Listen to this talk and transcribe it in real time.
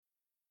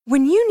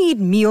When you need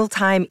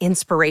mealtime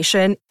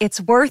inspiration,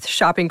 it's worth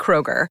shopping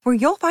Kroger, where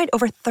you'll find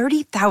over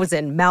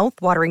 30,000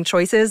 mouth-watering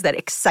choices that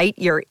excite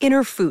your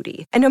inner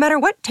foodie. And no matter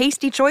what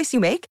tasty choice you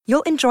make,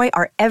 you'll enjoy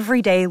our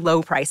everyday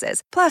low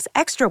prices, plus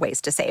extra ways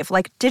to save,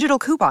 like digital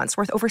coupons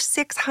worth over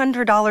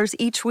 $600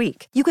 each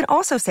week. You can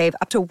also save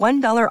up to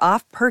 $1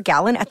 off per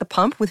gallon at the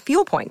pump with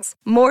fuel points.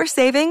 More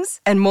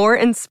savings and more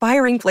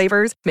inspiring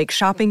flavors make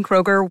shopping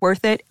Kroger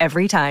worth it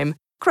every time.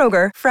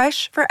 Kroger,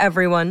 fresh for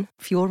everyone.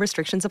 Fuel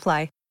restrictions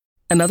apply.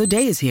 Another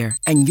day is here,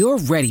 and you're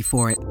ready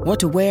for it. What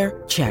to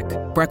wear? Check.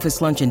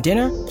 Breakfast, lunch, and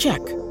dinner? Check.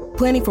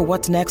 Planning for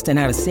what's next and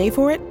how to save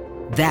for it?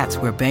 That's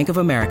where Bank of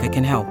America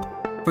can help.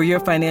 For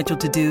your financial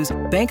to-dos,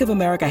 Bank of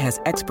America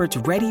has experts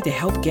ready to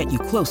help get you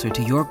closer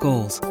to your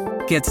goals.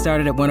 Get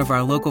started at one of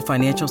our local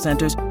financial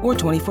centers or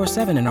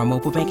 24/7 in our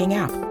mobile banking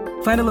app.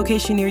 Find a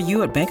location near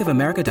you at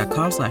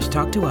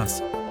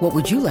bankofamerica.com/talktous. What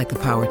would you like the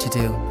power to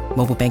do?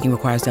 Mobile banking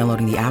requires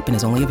downloading the app and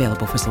is only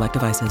available for select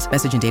devices.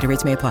 Message and data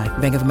rates may apply.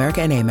 Bank of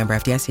America N.A., member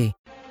FDIC.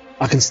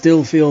 I can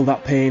still feel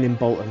that pain in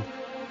Bolton,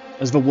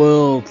 as the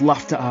world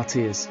laughed at our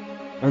tears,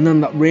 and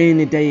then that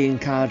rainy day in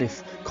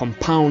Cardiff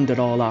compounded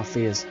all our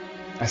fears.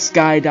 A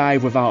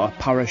skydive without a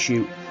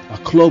parachute, a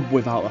club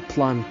without a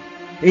plan,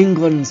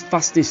 England's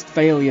fastest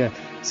failure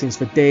since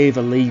the day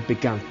the league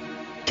began.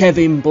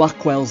 Kevin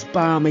Blackwell's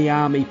barmy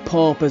army,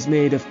 paupers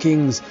made of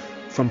kings.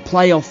 From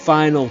playoff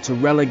final to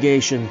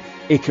relegation,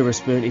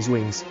 Icarus burnt his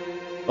wings.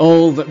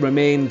 All that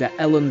remained at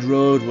Elland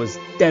Road was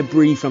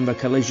debris from the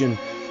collision,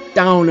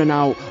 down and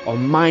out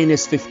on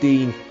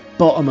 -15,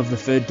 bottom of the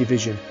 3rd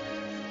division.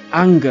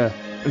 Anger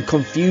and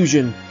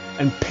confusion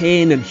and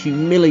pain and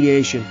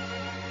humiliation.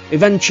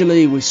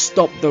 Eventually we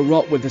stopped the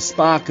rot with the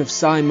spark of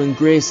Simon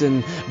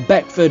Grayson,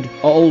 Beckford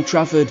or Old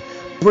Trafford,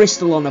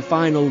 Bristol on a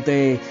final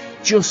day,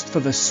 just for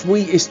the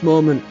sweetest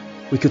moment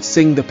we could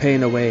sing the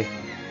pain away.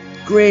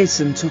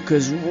 Grayson took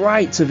us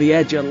right to the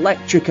edge,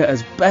 electric at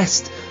his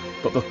best,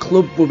 but the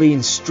club were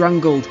being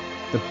strangled,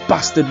 the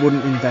bastard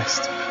wouldn't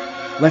invest.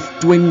 Left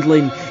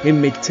dwindling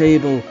in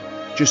mid-table,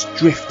 just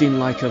drifting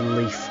like a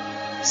leaf.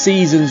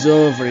 Season's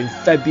over in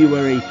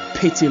February,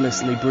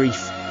 pitilessly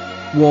brief.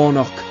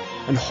 Warnock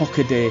and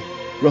Hockaday,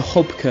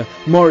 Rahubka,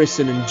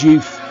 Morrison and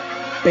Diouf,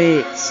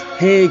 Bates,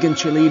 Haig and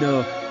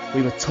Cellino,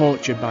 we were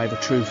tortured by the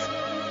truth.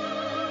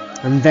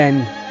 And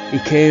then he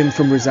came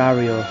from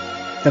Rosario,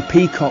 the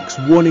Peacocks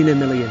 1 in a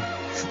million.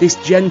 This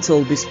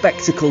gentle,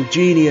 bespectacled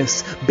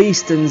genius,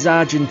 Beeston's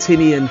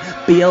Argentinian,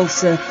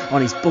 Bielsa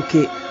on his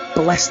bucket,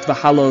 blessed the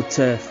hallowed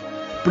turf,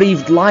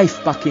 breathed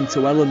life back into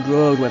Elland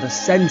Road with a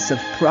sense of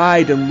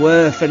pride and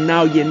worth, and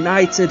now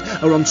United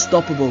are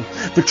unstoppable,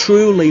 the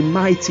truly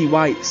mighty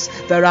Whites.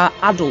 There are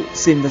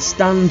adults in the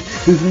stand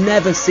who've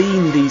never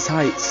seen these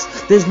heights.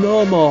 There's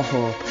no more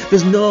hope,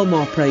 there's no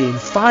more praying,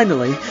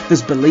 finally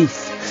there's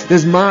belief.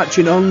 There's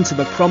marching on to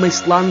the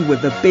promised land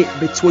with the bit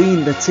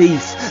between the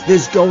teeth.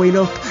 There's going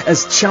up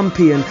as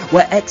champion,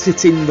 we're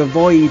exiting the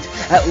void.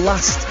 At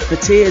last, the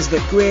tears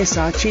that grace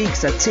our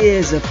cheeks are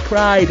tears of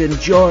pride and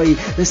joy.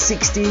 The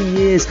 16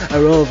 years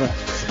are over.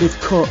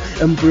 They've cut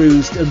and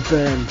bruised and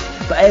burned,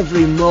 but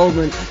every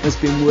moment has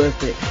been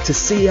worth it to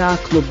see our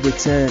club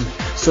return.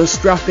 So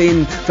strap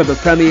in for the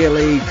Premier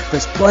League,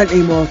 there's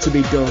plenty more to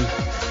be done.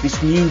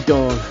 This new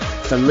dawn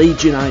for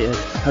Leeds United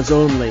has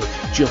only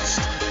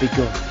just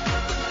begun.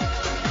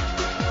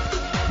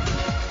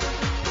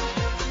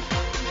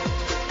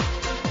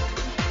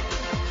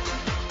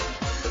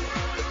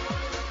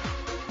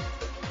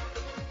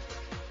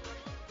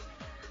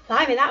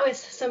 Blimey, that was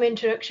some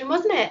introduction,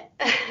 wasn't it?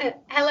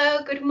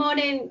 Hello, good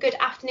morning, good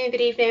afternoon, good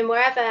evening,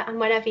 wherever and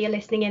whenever you're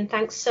listening in.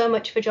 Thanks so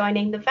much for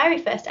joining the very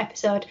first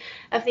episode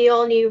of the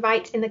all-new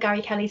Right in the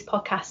Gary Kelly's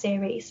podcast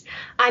series.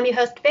 I'm your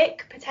host,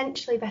 Vic,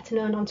 potentially better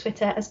known on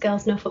Twitter as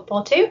Girls Know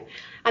Football Too.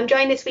 I'm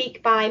joined this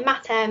week by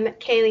Matt M,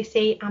 Kaylee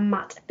C and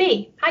Matt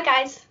B. Hi,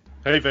 guys.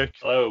 Hey, Vic.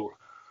 Hello.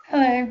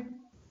 Hello.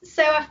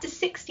 So after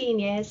 16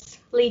 years,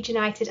 Leeds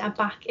United are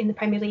back in the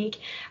Premier League,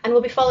 and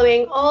we'll be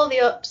following all the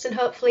ups and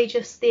hopefully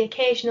just the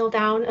occasional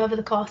down over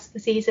the course of the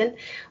season.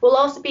 We'll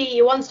also be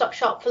your one-stop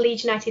shop for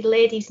Leeds United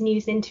ladies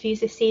news and interviews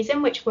this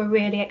season, which we're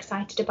really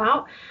excited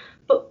about.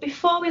 But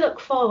before we look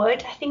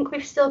forward, I think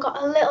we've still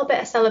got a little bit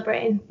of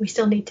celebrating we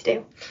still need to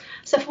do.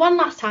 So for one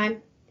last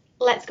time,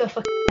 let's go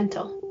for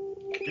mental.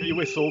 Get your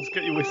whistles,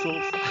 get your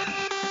whistles.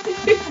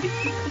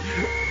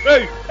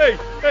 Hey, hey,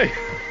 hey.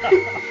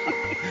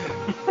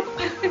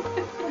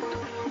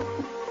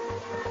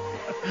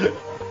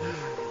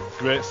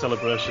 Great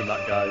celebration,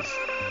 that, guys.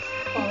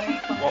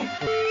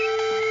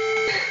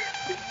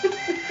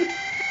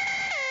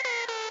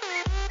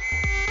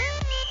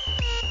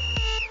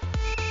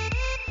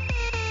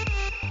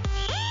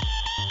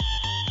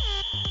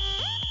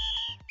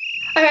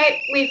 All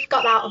right, we've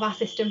got that out of our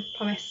system,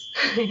 promise.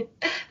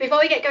 Before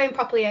we get going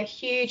properly, a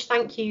huge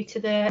thank you to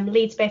the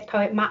Leeds-based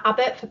poet Matt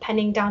Abbott for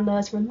penning down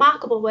those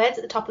remarkable words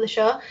at the top of the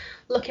show,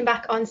 looking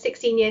back on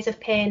 16 years of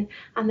pain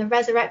and the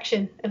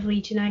resurrection of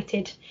Leeds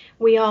United.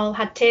 We all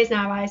had tears in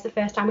our eyes the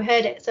first time we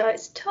heard it, so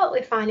it's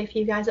totally fine if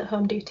you guys at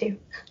home do too.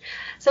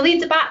 So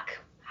Leeds are back.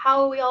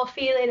 how are we all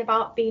feeling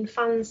about being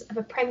fans of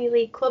a Premier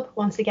League club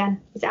once again?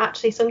 Is it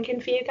actually sunk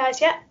in for you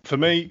guys yet? For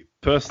me,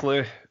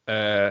 personally,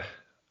 no,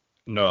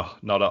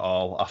 not at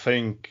all. I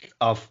think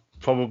I've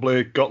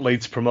probably got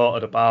Leeds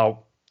promoted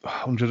about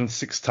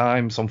 106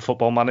 times on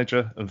Football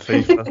Manager and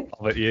FIFA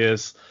over the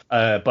years.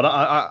 But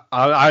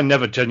I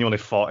never genuinely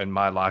thought in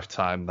my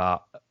lifetime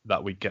that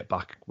we'd get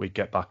back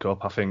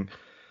up. I think,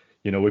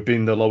 we've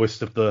been the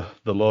lowest of the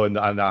low in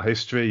our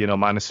history,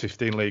 minus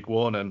 15 League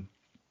One, and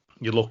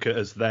you look at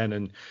us then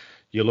and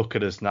you look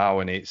at us now,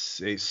 and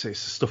it's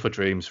stuff of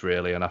dreams,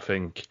 really. And I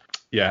think,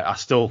 I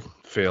still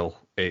feel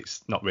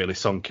it's not really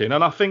sunk in.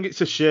 And I think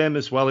it's a shame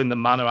as well in the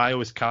manner. I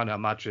always kind of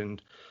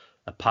imagined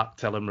a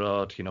packed Ellen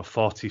Road,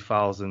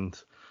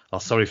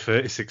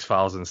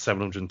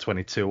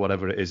 36,722,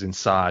 whatever it is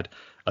inside,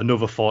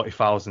 another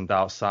 40,000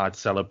 outside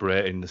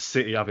celebrating, the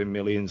city having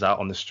millions out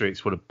on the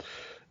streets with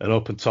an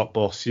open top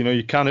bus.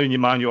 You kind of in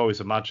your mind, you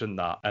always imagine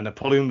that. And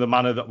probably in the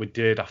manner that we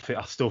did, I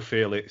still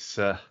feel it's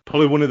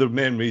probably one of the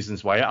main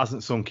reasons why it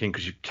hasn't sunk in,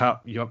 because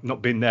you've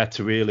not been there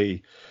to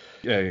really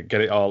get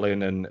it all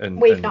in.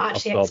 And we've not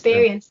actually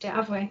experienced it,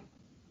 have we?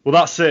 Well,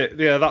 that's it.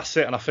 Yeah, that's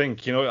it. And I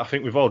think,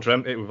 we've all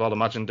dreamt it. We've all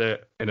imagined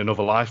it in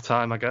another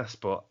lifetime, I guess.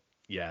 But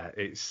yeah,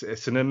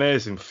 it's an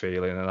amazing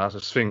feeling. And I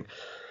just think,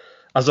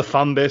 as a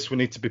fan base, we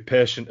need to be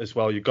patient as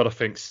well. You've got to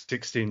think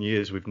 16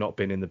 years we've not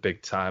been in the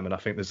big time. And I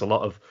think there's a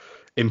lot of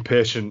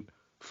impatient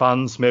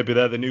fans. Maybe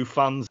they're the new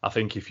fans. I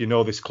think if you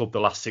know this club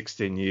the last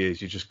 16 years,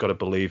 you just got to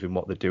believe in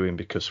what they're doing,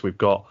 because we've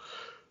got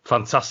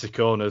fantastic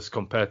owners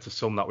compared to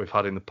some that we've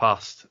had in the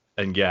past.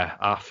 And yeah,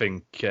 I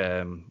think,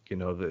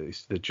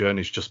 the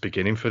journey's just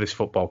beginning for this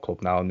football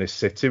club now and this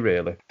city,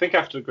 really. I think I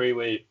have to agree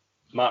with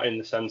Matt in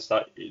the sense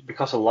that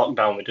because of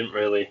lockdown,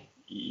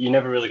 you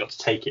never really got to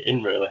take it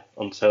in, really,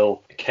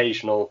 until the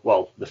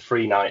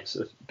 3 nights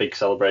of big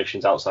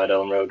celebrations outside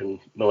Ellen Road and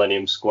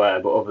Millennium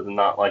Square. But other than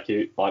that, like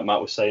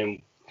Matt was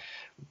saying,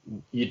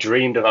 you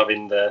dreamed of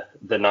having the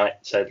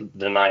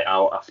night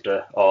out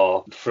after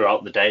or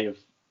throughout the day of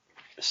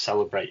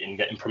celebrating,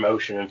 getting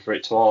promotion, and for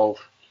it to all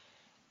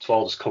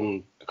just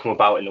come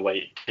about in the way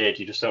it did.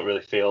 You just don't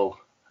really feel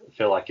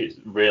like it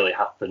really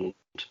happened.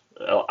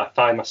 I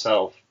find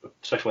myself,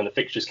 especially when the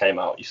fixtures came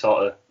out, you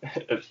sort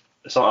of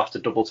have to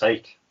double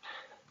take.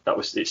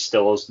 It's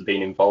still us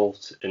being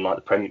involved in like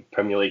the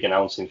Premier League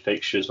announcing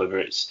fixtures, whether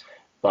it's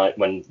like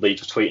when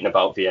Leeds were tweeting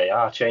about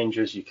VAR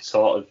changes, you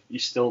still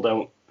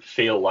don't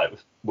feel like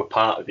we're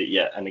part of it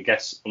yet. And I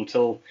guess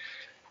until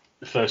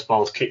the first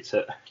ball's kicked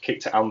at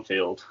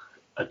Anfield,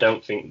 I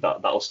don't think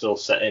that'll still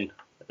set in.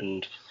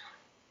 And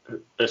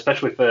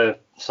especially for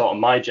sort of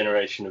my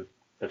generation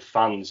of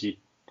fans,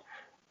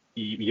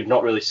 you've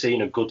not really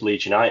seen a good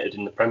Leeds United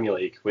in the Premier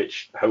League,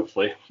 which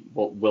hopefully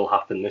will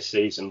happen this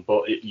season.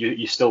 But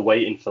you're still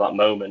waiting for that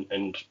moment,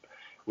 and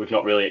we've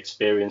not really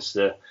experienced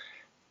the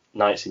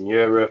nights in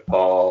Europe,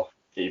 or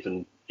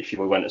even if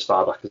you went as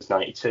far back as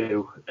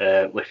 '92,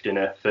 lifting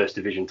a First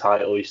Division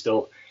title.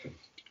 You're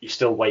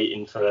still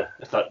waiting for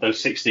those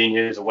 16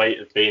 years of wait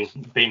have been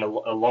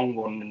a long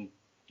one, and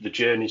the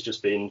journey's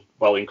just been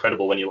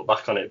incredible when you look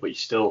back on it. But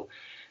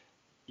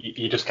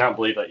you just can't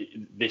believe that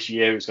this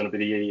year is going to be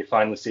the year you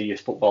finally see your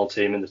football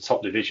team in the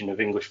top division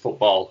of English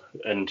football,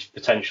 and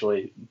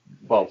potentially,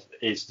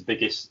 is the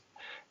biggest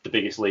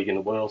league in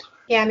the world.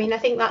 Yeah, I mean, I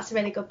think that's a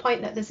really good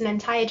point, that there's an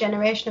entire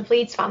generation of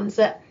Leeds fans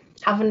that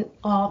haven't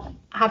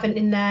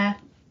in their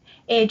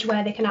age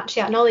where they can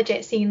actually acknowledge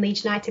it, seeing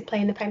Leeds United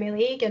play in the Premier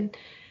League. And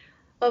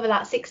over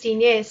that 16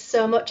 years,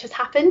 so much has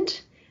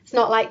happened. It's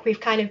not like we've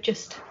kind of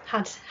just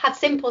had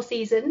simple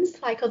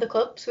seasons like other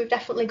clubs. We've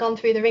definitely gone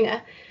through the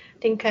ringer. I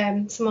think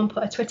someone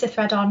put a Twitter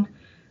thread on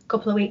a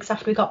couple of weeks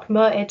after we got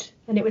promoted,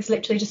 and it was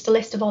literally just a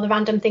list of all the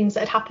random things that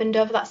had happened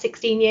over that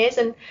 16 years.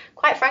 And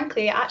quite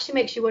frankly, it actually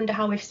makes you wonder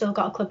how we've still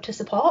got a club to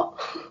support.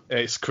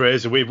 It's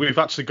crazy. We've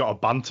actually got a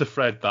banter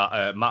thread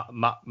that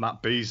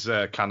Matt B's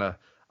kind of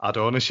had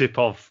ownership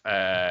of,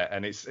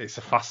 and it's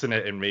a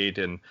fascinating read.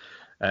 And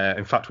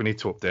in fact, we need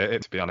to update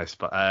it, to be honest.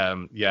 But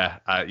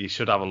you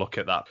should have a look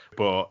at that.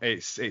 But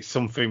it's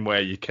something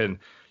where you can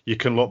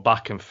look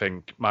back and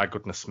think, my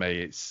goodness me,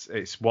 it's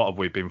what have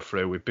we been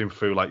through? We've been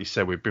through, like you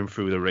said, we've been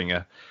through the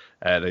ringer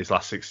these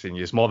last 16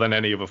 years, more than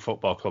any other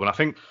football club. And I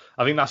think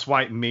that's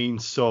why it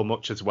means so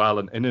much as well,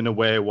 and in a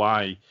way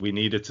why we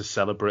needed to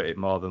celebrate it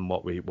more than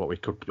what we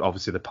could,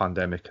 obviously the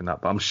pandemic and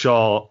that. But I'm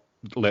sure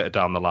later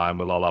down the line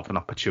we'll all have an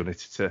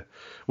opportunity to,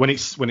 when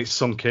it's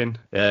sunk in,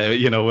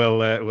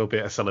 we'll be able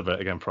to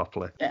celebrate again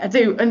properly. I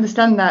do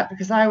understand that,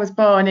 because I was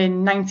born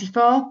in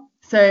 '94,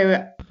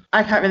 so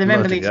I can't really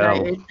remember Leeds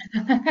United.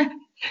 I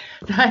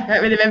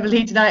can't really remember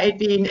Leeds United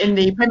being in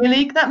the Premier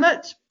League that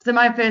much. So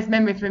my first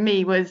memory for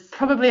me was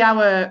probably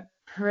our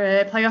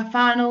playoff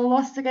final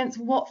loss against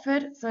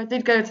Watford. So I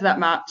did go to that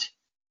match,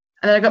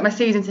 and then I got my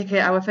season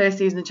ticket, our first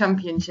season of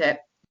Championship.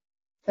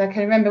 So I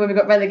can remember when we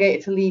got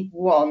relegated to League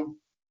One,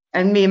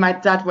 and me and my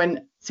dad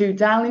went to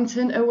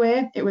Darlington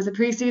away. It was a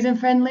pre-season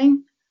friendly,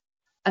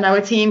 and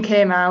our team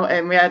came out,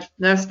 and we had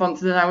no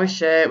sponsors on our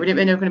shirt. We didn't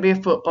really know we were going to be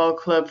a football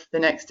club the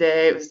next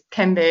day. It was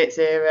Ken Bates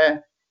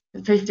era.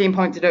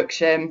 15-point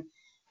deduction.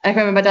 I can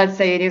remember my dad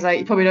saying, he was like,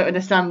 you probably don't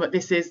understand, but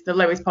this is the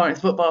lowest point as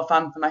a football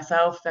fan for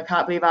myself. I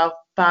can't believe how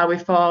far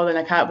we've fallen.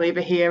 I can't believe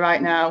we're here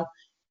right now.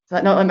 It's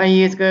like not like many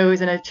years ago, I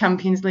was in a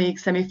Champions League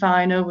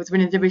semi-final, was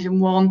winning Division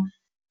 1,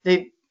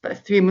 3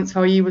 months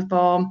before you was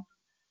born.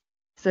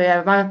 So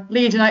yeah, my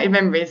Leeds United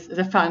memories as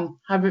a fan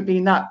haven't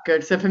been that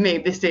good. So for me,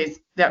 this is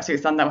the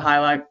absolute standout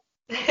highlight.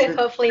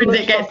 Hopefully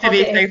much more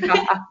positive.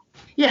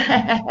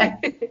 Yeah.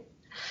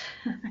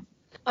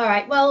 All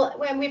right. Well,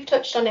 when we've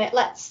touched on it,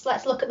 let's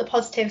look at the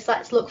positives.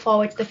 Let's look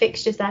forward to the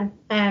fixtures then.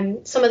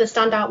 Some of the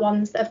standout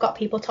ones that have got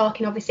people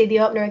talking, obviously the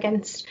opener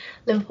against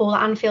Liverpool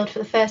at Anfield for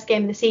the first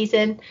game of the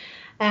season.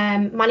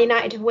 Man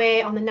United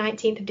away on the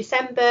 19th of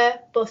December.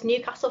 Both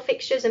Newcastle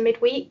fixtures are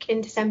midweek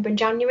in December and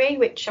January,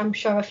 which I'm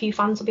sure a few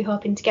fans will be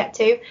hoping to get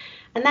to.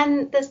 And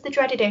then there's the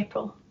dreaded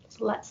April.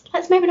 So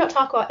let's maybe not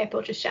talk about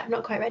April just yet. I'm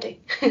not quite ready.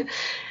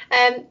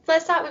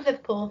 Let's start with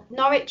Liverpool.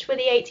 Norwich were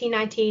the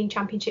 18-19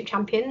 Championship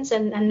champions,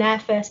 and their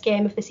first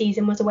game of the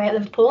season was away at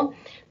Liverpool.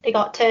 They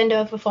got turned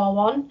over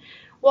 4-1.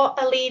 What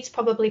are Leeds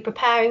probably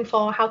preparing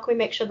for? How can we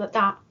make sure that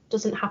that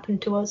doesn't happen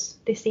to us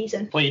this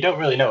season? Well, you don't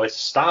really know where to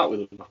start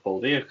with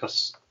Liverpool, do you?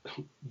 Because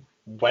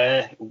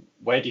where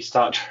do you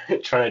start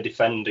trying to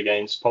defend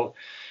against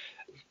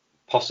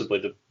possibly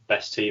the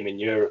best team in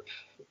Europe?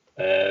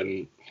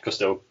 Because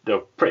they were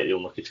pretty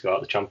unlucky to go out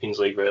of the Champions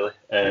League, really.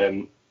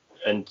 And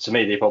to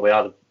me, they probably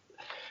are the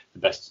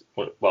best,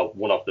 well,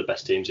 one of the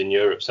best teams in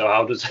Europe. So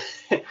how does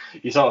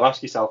you sort of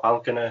ask yourself, how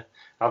can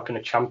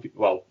a champion,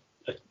 well,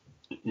 a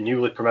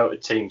newly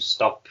promoted team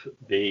stop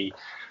the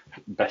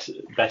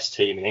best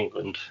team in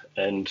England?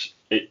 And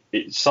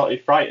it sort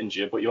of frightens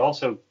you, but you're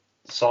also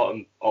sort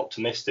of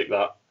optimistic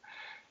that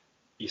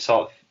you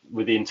sort of,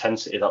 with the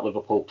intensity that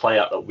Liverpool play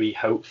at, that we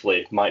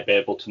hopefully might be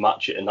able to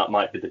match it, and that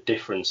might be the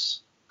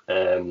difference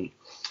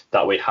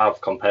that we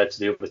have compared to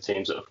the other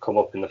teams that have come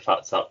up, in the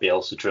fact that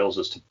Bielsa drills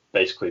us to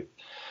basically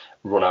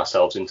run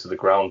ourselves into the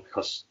ground.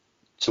 Because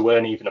to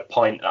earn even a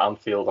point at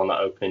Anfield on that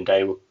opening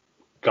day, we're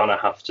gonna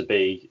have to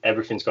be,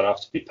 everything's gonna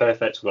have to be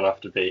perfect. We're gonna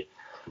have to be,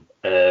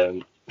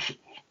 I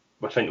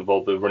think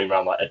we'll be running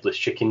around like headless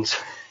chickens.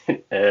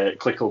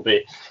 Click will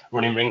be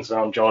running rings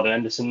around Jordan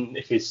Henderson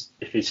if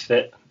he's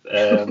fit.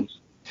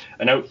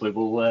 And hopefully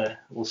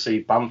we'll see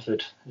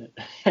Bamford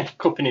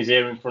cupping his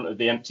ear in front of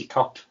the empty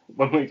Kop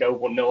when we go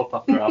 1-0 up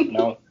after half an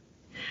hour.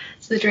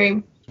 It's the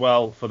dream.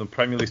 Well, from the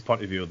Premier League's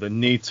point of view, they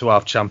need to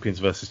have champions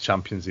versus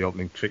champions the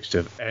opening fixture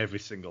of every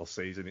single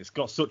season. It's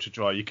got such a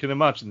draw. You can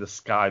imagine the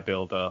Sky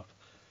build-up.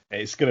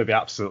 It's going to be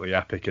absolutely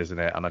epic, isn't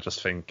it? And I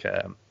just think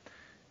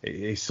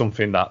it's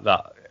something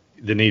that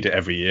they need it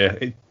every year.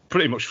 It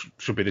pretty much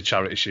should be the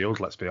Charity Shield,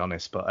 let's be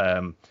honest.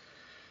 But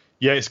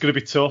yeah, it's going to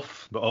be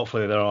tough, but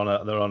hopefully they're on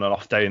an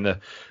off day, and the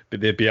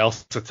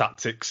Bielsa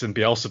tactics and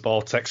Bielsa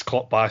ball takes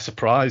Klopp by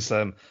surprise.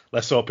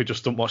 Let's hope he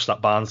just don't watch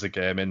that Barnsley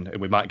game, and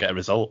we might get a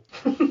result.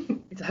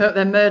 I hope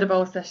their murder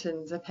ball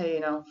sessions are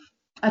paying off.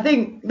 I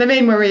think the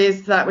main worry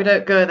is that we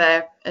don't go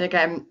there and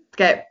again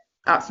get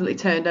absolutely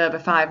turned over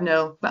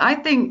 5-0. But I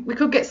think we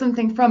could get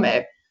something from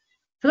it.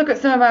 If you look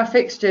at some of our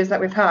fixtures that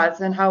we've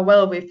had and how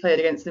well we've played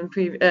against them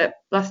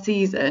last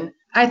season,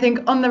 I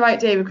think on the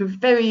right day we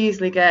could very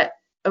easily get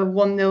a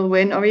 1-0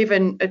 win, or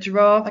even a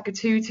draw, like a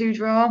 2-2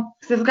 draw.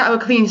 So look at our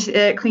clean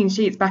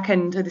sheets back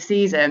end of the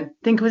season.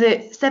 I think, was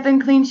it 7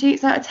 clean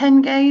sheets out of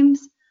 10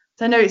 games?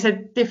 So I know it's a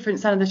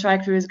different side of the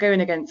striker who is going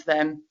against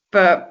them,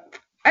 but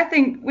I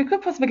think we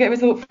could possibly get a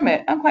result from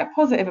it. I'm quite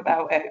positive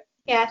about it.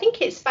 Yeah, I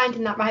think it's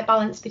finding that right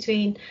balance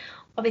between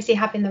obviously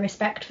having the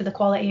respect for the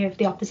quality of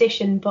the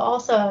opposition, but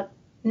also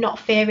not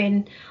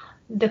fearing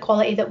the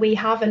quality that we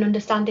have and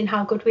understanding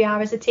how good we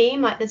are as a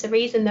team. Like, there's a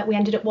reason that we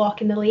ended up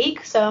walking the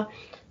league, so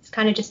it's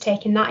kind of just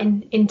taking that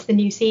into the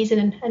new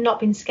season and not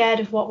being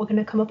scared of what we're going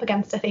to come up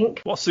against, I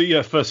think. What's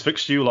the first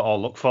fixture you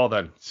all look for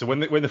then? So when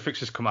the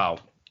fixtures come out,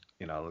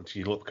 you know, do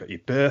you look at your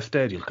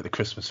birthday? Do you look at the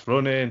Christmas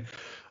run-in?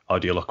 Or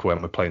do you look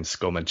when we're playing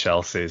Scum and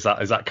Chelsea? Is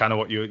that kind of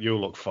what you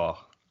look for?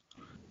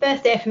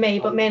 Birthday for me,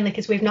 but mainly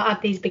because we've not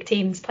had these big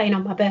teams playing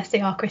on my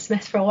birthday or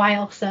Christmas for a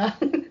while, so...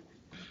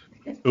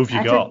 Who've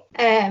you got?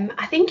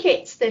 I think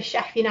it's the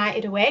Sheffield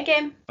United away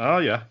game. Oh,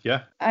 yeah.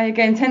 I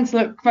again tend to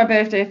look for my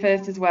birthday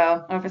first as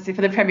well. Obviously,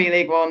 for the Premier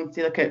League ones,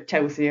 you look at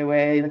Chelsea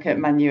away, you look at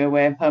Man U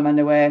away, home and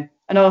away.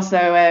 And also,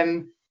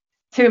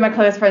 2 of my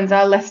close friends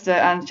are Leicester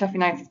and Sheffield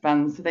United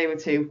fans, so they were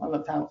 2 I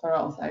looked out for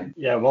also.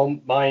 Yeah, well,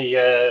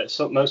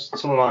 some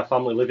of my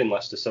family live in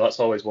Leicester, so that's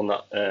always one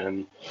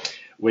that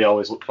we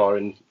always look for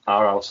in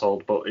our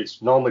household. But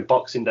it's normally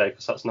Boxing Day,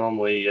 because that's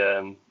normally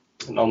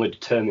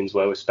determines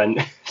where we're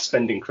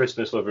spending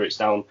Christmas, whether it's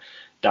down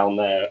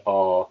there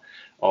or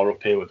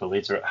up here with the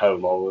Leeds are at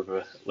home, or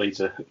whether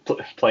Leeds are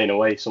playing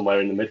away somewhere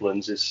in the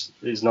Midlands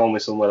is normally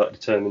somewhere that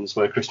determines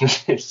where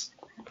Christmas is.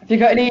 Have you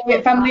got any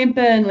family in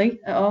Burnley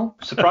at all?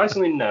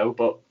 Surprisingly, no,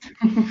 but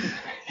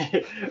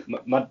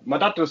my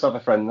dad does have a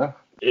friend there.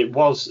 It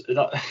was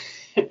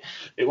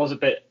a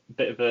bit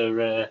of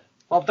a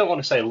well, I don't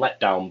want to say a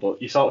letdown, but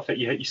you sort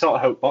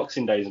of hope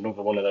Boxing Day is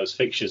another one of those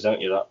fixtures,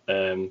 don't you?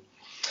 That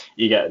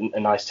you get a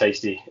nice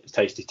tasty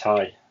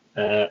tie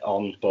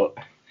on, but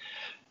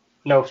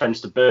no offence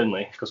to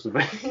Burnley, because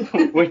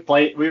we've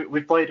played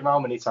them how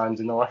many times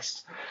in the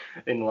last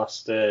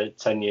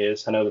 10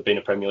 years? I know they've been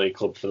a Premier League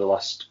club for the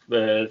last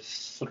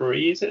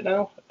 3, is it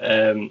now?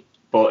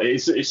 But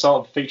it's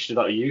sort of a fixture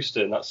that I used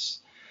to, and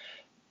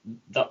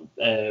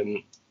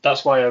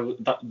that's why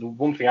the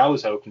one thing I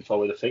was hoping for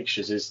with the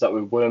fixtures is that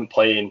we weren't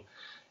playing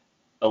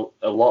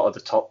a lot of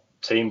the top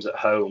teams at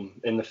home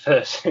in the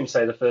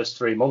first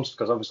 3 months,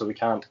 because obviously we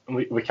can't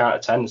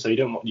attend, so you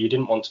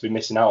didn't want to be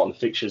missing out on the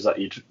fixtures that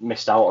you'd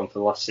missed out on for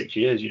the last 6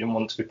 years. You didn't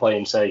want to be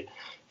playing, say,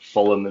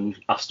 Fulham and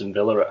Aston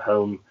Villa at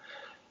home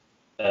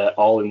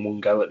all in one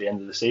go at the end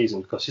of the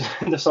season, because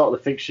the sort of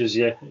the fixtures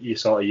you're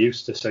sort of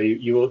used to. So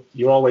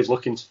you're always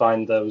looking to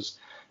find those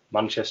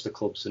Manchester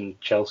clubs and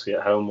Chelsea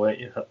at home, where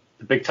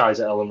the big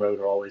ties at Ellen Road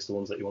are always the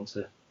ones that you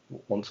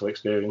want to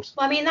experience.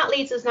 Well, I mean, that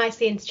leads us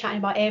nicely into chatting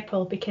about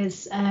April,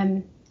 because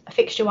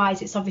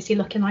fixture-wise, it's obviously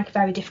looking like a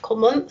very difficult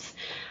month.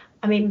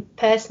 I mean,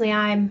 personally,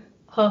 I'm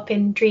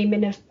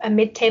dreaming of a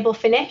mid-table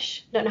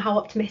finish. Don't know how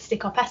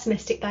optimistic or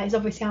pessimistic that is.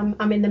 Obviously,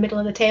 I'm in the middle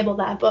of the table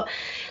there. But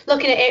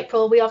looking at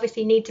April, we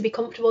obviously need to be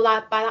comfortable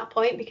by that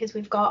point, because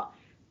we've got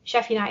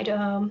Sheffield United at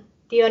home,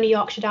 the only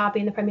Yorkshire derby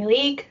in the Premier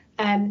League.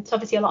 So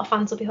obviously a lot of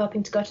fans will be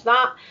hoping to go to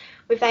that.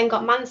 We've then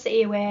got Man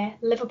City away,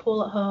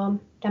 Liverpool at home,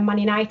 then Man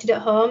United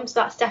at home.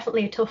 So that's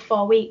definitely a tough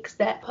 4 weeks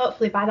that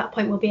hopefully by that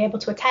point we'll be able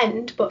to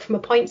attend. But from a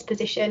points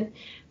position,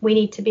 we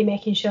need to be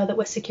making sure that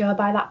we're secure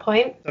by that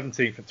point.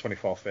 17th and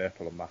 24th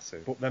April are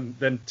massive. But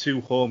then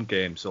 2 home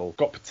games all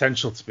got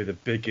potential to be the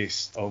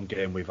biggest home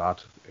game we've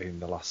had in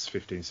the last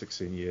 15,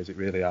 16 years. It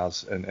really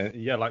has. And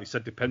yeah, like you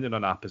said, depending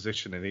on our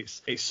position, and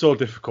it's so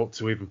difficult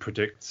to even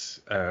predict,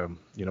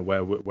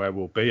 where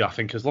we'll be. I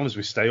think as long as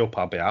we stay up,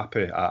 I'll be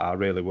happy. I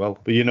really will.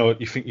 But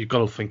you've got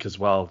to think as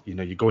well,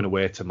 you're going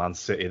away to Man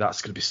City.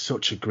 That's going to be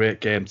such a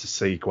great game to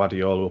see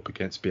Guardiola up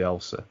against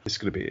Bielsa. It's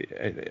going to be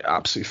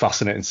absolutely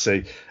fascinating to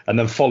see. And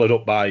then followed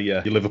up by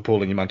your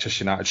Liverpool and your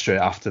Manchester United straight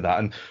after that.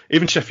 And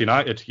even Sheffield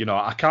United,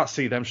 I can't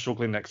see them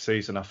struggling next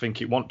season. I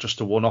think it won't just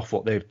a one-off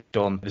what they've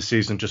done the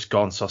season just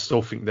gone. So I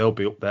still think they'll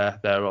be up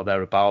there or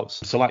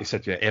thereabouts. So like you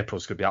said,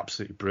 April's going to be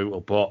absolutely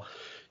brutal. But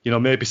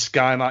maybe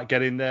Sky might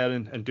get in there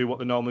and do what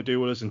they normally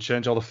do with us and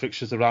change all the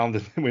fixtures around,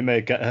 and we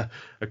may get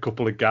a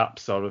couple of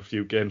gaps or a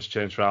few games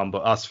changed around.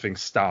 But as things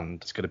stand,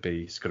 it's going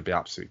to be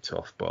absolutely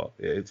tough. But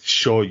it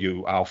shows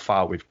you how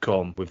far we've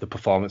come with the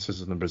performances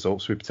and the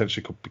results we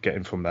potentially could be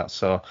getting from that.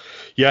 So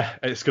yeah,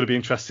 it's going to be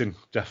interesting,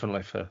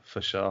 definitely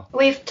for sure.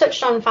 We've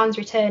touched on fans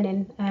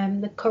returning.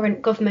 The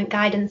current government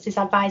guidance is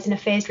advising a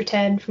phased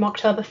return from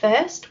October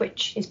 1st,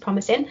 which is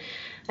promising.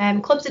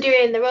 Clubs are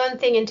doing their own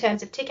thing in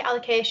terms of ticket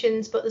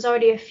allocations, but there's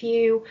already a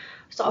few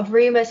sort of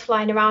rumours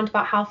flying around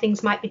about how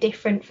things might be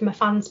different from a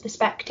fan's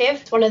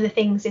perspective. One of the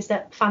things is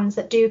that fans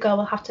that do go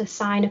will have to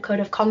sign a code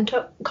of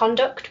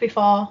conduct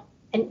before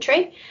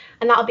entry,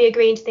 and that'll be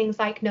agreeing to things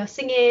like no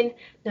singing,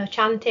 no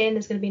chanting,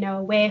 there's going to be no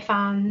away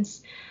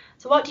fans.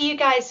 So what do you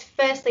guys,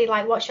 firstly,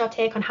 what's your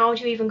take on how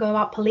do you even go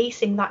about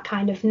policing that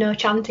kind of no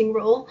chanting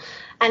rule?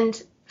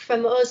 And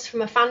from us,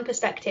 from a fan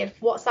perspective,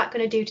 what's that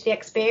going to do to the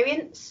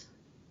experience?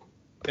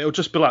 It'll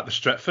just be like the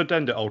Stretford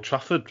end at Old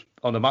Trafford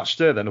on a match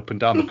day, then up and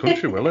down the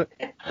country, will it?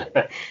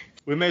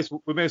 We may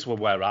as well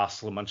wear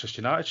Arsenal and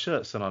Manchester United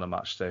shirts then on a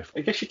match day.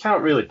 I guess you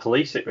can't really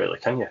police it, really,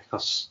 can you?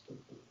 Because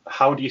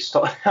how do you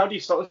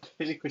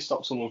physically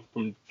stop someone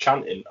from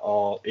chanting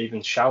or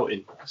even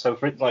shouting? So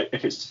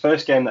if it's the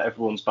first game that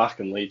everyone's back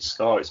and Leeds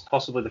score, it's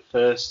possibly the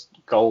first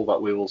goal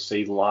that we will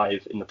see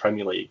live in the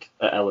Premier League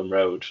at Ellen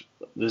Road.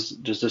 There's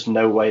just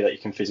no way that you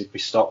can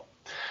physically stop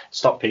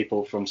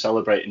people from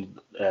celebrating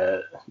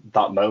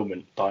that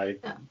moment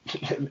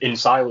in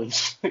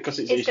silence, because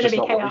it's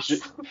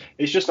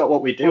just not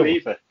what we do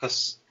either,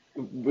 because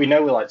we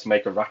know we like to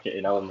make a racket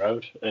in Ellen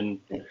Road, and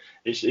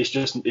it's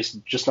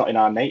just not in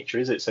our nature,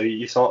 is it? So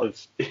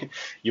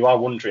you are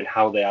wondering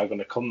how they are going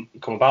to come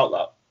about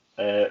that.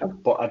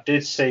 But I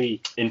did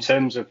see, in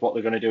terms of what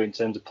they're going to do in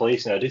terms of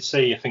policing,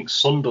 I think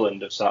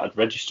Sunderland have started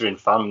registering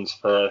fans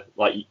for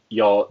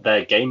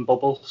their game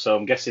bubble. So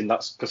I'm guessing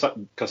that's because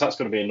that's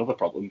going to be another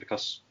problem,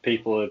 because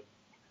people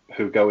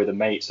who go with their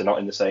mates are not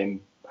in the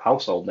same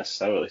household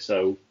necessarily.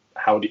 So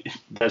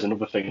there's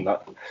another thing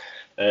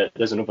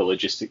there's another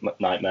logistic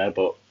nightmare.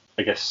 But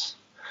I guess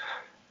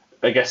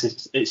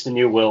it's the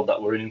new world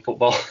that we're in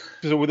football.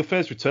 So with the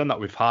first return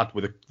that we've had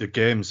with the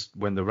games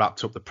when they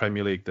wrapped up the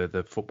Premier League,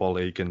 the Football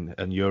League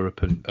and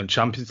Europe and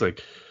Champions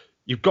League,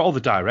 you've got all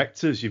the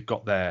directors, you've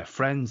got their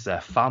friends,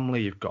 their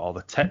family, you've got all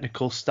the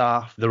technical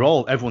staff.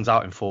 Everyone's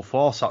out in full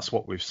force. That's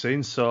what we've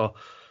seen. So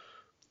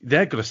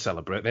they're going to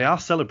celebrate. They are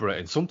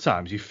celebrating.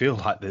 Sometimes you feel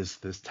like there's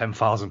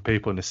 10,000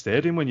 people in the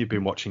stadium when you've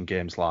been watching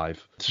games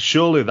live. So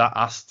surely that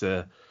has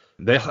to...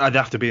 They'd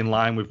have to be in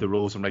line with the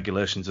rules and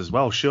regulations as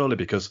well, surely,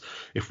 because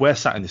if we're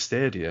sat in the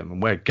stadium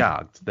and we're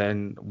gagged,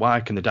 then why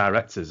can the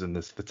directors and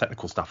the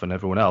technical staff and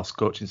everyone else,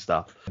 coaching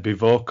staff, be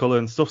vocal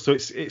and stuff? So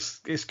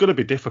it's going to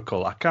be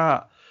difficult.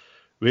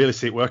 really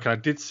see it working. I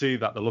did see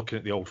that they're looking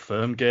at the Old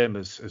Firm game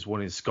as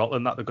one in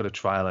Scotland that they're going to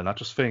trial, and I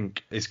just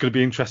think it's going to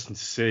be interesting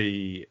to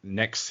see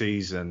next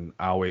season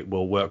how it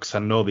will work. Because I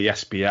know the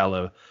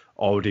SBL have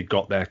already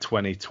got their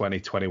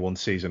 2020-21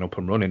 season up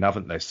and running,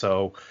 haven't they?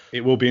 So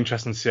it will be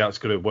interesting to see how it's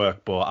going to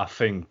work, but I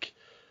think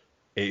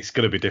it's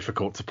going to be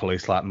difficult to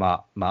police, like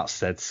Matt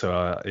said.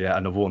 So yeah,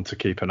 another one to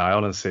keep an eye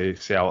on and see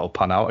how it'll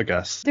pan out, I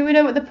guess. Do we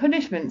know what the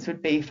punishments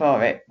would be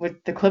for it?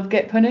 Would the club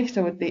get punished,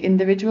 or would the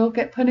individual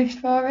get punished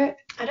for it?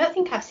 I don't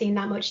think I've seen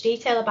that much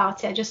detail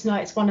about it. I just know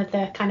it's one of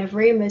the kind of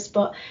rumours,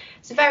 but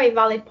it's a very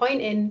valid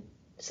point in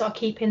sort of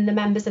keeping the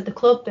members of the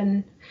club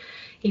and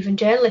even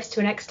journalists to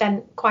an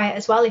extent quiet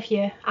as well. If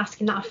you're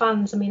asking that of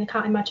fans, I mean, I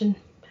can't imagine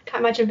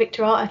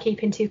Victor Orta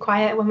keeping too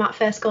quiet when that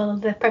first goal of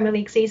the Premier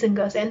League season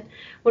goes in.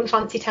 Wouldn't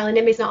fancy telling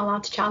him he's not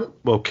allowed to chant.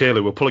 Well,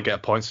 Kaylee, we'll probably get a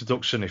points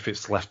deduction if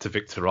it's left to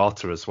Victor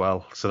Orta as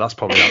well. So that's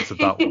probably answered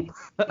that one.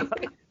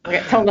 I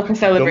get told off and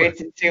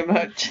celebrated too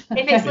much.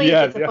 If it's Leeds,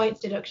 it's a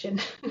points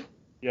deduction.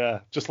 Yeah,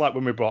 just like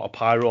when we brought a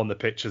pyro on the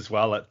pitch as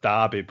well at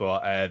Derby,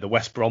 but the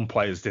West Brom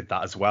players did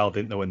that as well,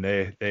 didn't they, when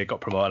they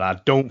got promoted?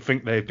 I don't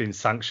think they've been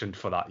sanctioned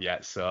for that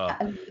yet. So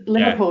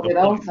Liverpool did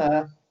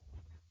also.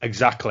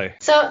 Exactly.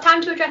 So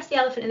time to address the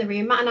elephant in the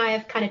room. Matt and I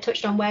have kind of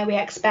touched on where we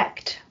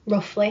expect,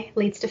 roughly,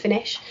 Leeds to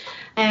finish.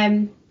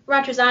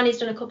 Raj Razani's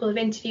done a couple of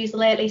interviews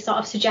lately sort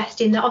of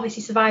suggesting that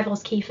obviously survival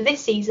is key for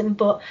this season,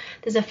 but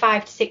there's a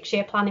 5 to 6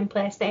 year plan in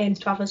place that aims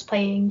to have us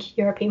playing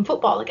European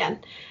football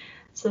again.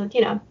 So,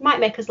 might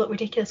make us look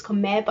ridiculous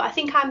come May, but I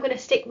think I'm going to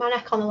stick my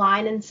neck on the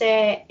line and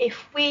say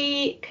if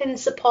we can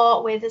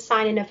support with the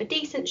signing of a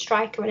decent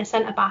striker and a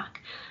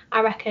centre-back,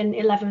 I reckon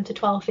 11th to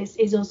 12th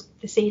is us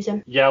this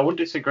season. Yeah, I wouldn't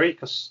disagree,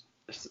 because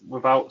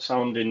without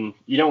sounding,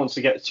 you don't want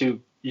to get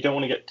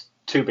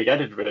too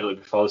big-headed really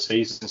before the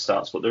season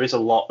starts, but there is a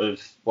lot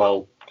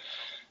of,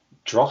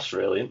 dross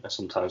really, isn't there,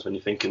 sometimes when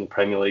you think in the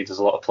Premier League. There's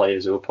a lot of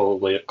players who are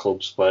probably at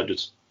clubs where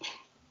just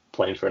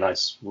playing for a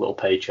nice little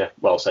paycheck.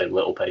 Well, say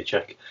little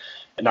paycheck.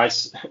 A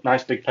nice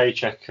big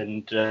paycheck,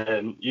 and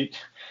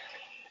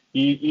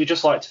you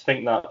just like to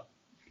think that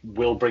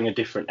will bring a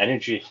different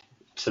energy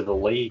to the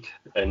league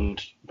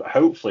and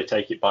hopefully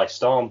take it by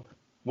storm.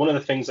 One of the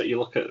things that you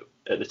look at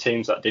the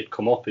teams that did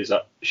come up is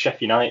that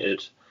Sheffield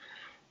United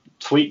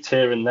tweaked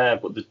here and there,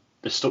 but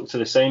they stuck to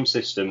the same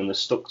system, and they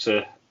stuck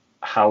to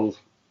how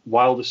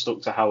Wilder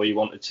stuck to how he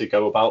wanted to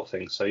go about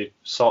things. So you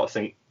sort of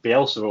think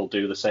Bielsa will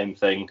do the same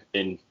thing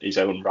in his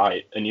own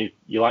right, and you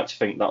like to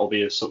think that'll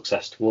be a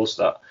success towards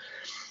that.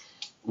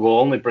 We'll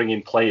only bring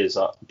in players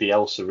that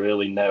Bielsa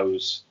really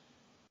knows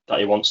that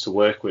he wants to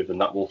work with,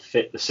 and that will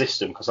fit the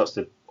system, because that's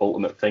the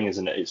ultimate thing,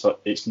 isn't it?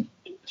 It's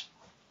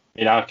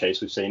in our case,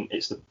 we've seen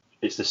it's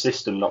the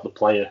system, not the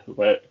player.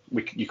 Where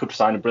you could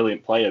sign a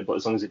brilliant player, but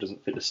as long as he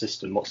doesn't fit the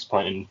system, what's the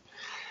point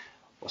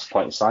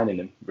in signing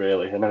him,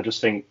 really? And I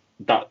just think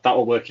that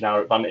will work in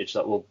our advantage.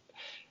 That will,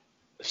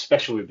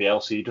 especially with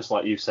Bielsa, just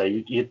like you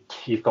say,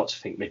 you've got to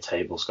think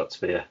mid-table's got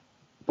to be a.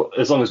 But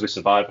as long as we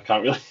survive, I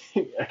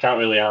can't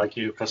really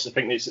argue, because I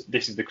think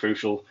this is the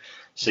crucial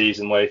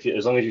season where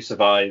as long as you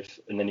survive,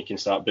 and then you can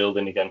start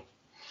building again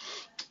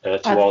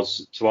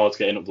towards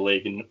getting up the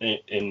league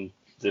in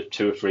the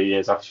 2 or 3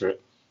 years after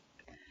it.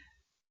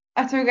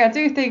 I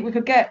do think we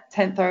could get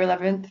 10th or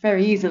 11th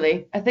very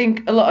easily. I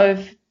think a lot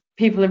of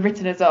people have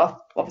written us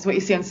off. Obviously, what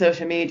you see on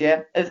social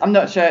media. I'm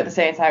not sure at the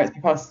same time it's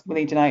because we're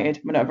Leeds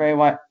United. We're not a very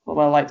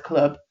well-liked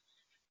club.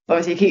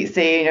 Obviously, you keep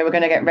seeing, we're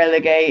going to get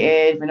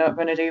relegated, we're not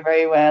going to do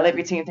very well.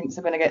 Every team thinks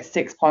they're going to get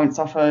 6 points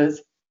off us.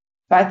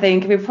 But I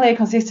think if we play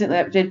consistently,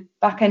 like we did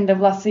back end of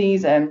last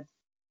season,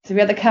 so we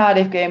had the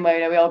Cardiff game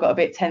where we all got a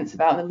bit tense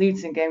about, and the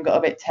Luton game got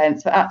a bit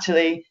tense. But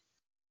actually,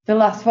 the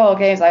last 4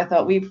 games, I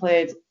thought we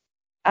played,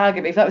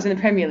 arguably, if that was in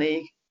the Premier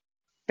League,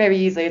 very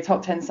easily a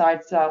top 10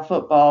 side style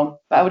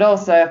football. But I would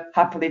also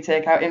happily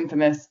take our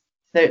infamous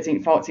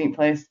 13th, 14th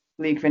place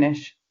league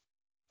finish.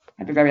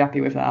 I'd be very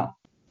happy with that.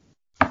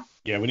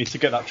 Yeah, we need to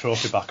get that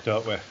trophy back,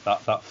 don't we? That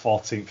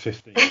 14th,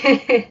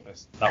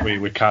 15th that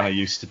we kind of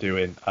used to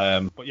doing.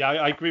 But yeah,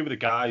 I agree with the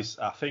guys.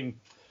 I think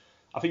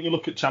you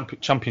look at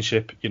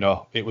Championship.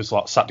 It was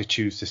like Saturday,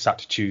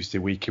 Tuesday,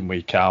 week in,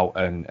 week out,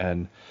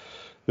 and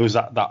there was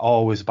that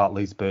always about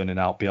Leeds burning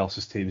out,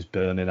 Bielsa's teams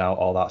burning out,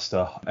 all that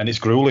stuff, and it's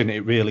grueling.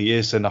 It really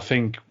is, and I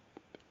think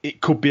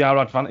it could be our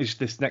advantage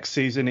this next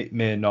season. It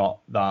may not.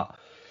 That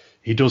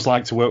he does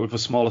like to work with a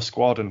smaller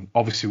squad, and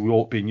obviously we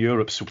won't be in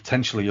Europe, so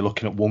potentially you're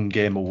looking at 1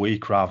 game a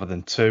week rather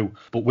than 2.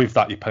 But with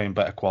that, you're playing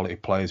better quality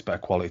players, better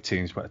quality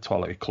teams, better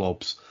quality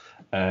clubs,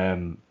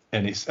 and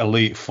it's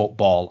elite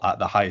football at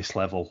the highest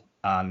level.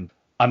 And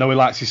I know he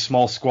likes his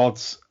small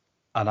squads,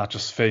 and I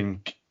just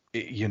think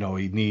he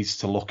needs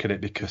to look at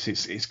it, because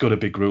it's going to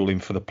be grueling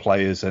for the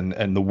players,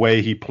 and the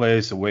way he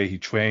plays, the way he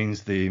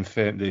trains, the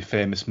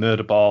famous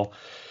murder ball.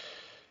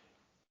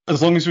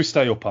 As long as we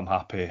stay up, I'm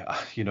happy.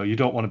 You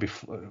don't want to be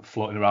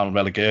floating around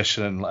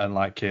relegation, and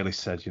like Kaylee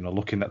said,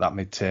 looking at that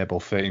mid-table,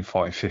 13th,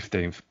 14th,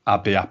 15th,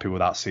 I'd be happy with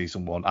that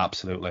season 1,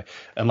 absolutely.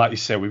 And like you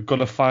say, we've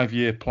got a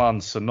 5-year plan,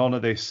 so none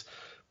of this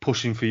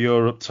pushing for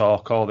Europe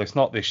talk, all this,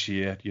 not this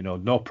year,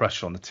 no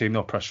pressure on the team,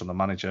 no pressure on the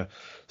manager.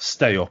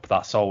 Stay up,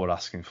 that's all we're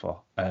asking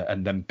for.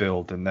 And then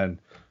build, and then,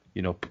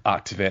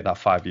 activate that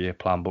 5-year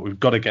plan. But we've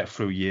got to get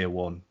through year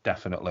one,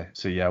 definitely.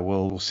 So, yeah,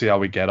 we'll see how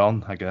we get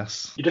on, I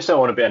guess. You just don't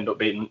want to end up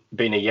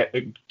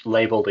being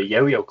labelled a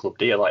yo-yo club,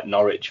 do you? Like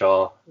Norwich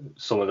or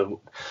some of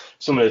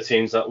the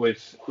teams that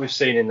we've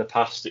seen in the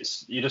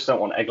past. You just don't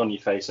want egg on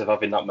your face of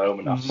having that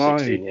moment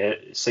after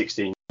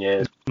 16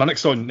 years. My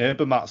next door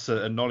neighbour, Matt's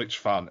a Norwich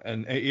fan,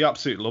 and he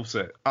absolutely loves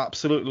it.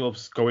 Absolutely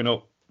loves going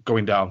up,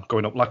 going down,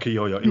 going up like a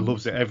yo-yo. He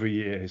loves it every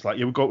year. He's like,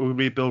 we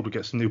rebuild, we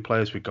get some new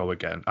players, we go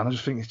again. And I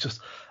just think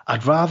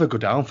I'd rather go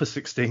down for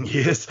 16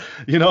 years.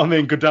 You know what I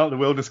mean? Go down to the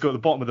wilderness, go to the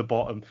bottom of the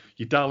bottom.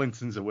 Your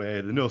Darlington's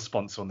away, there's no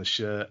sponsor on the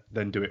shirt,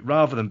 then do it,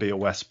 rather than be a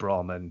West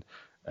Brom and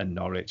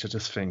Norwich. I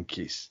just think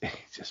it's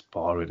just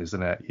boring,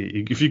 isn't it?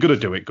 If you're going to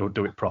do it, go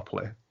do it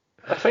properly.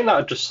 I think that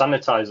would just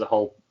sanitise the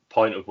whole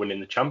point of winning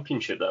the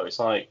championship, though. It's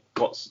like,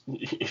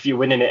 if you're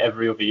winning it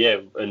every other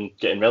year and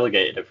getting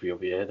relegated every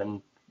other year,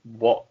 then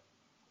what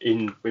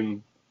in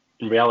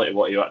reality,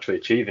 what are you actually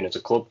achieving as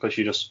a club? Because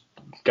you're just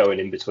going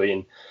in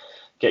between,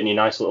 getting your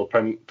nice little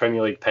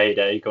Premier League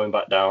payday, going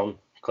back down,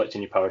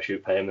 collecting your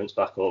parachute payments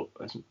back up,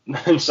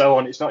 and so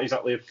on. It's not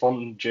exactly a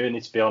fun journey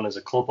to be on as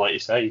a club, like you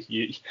say.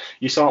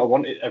 You sort of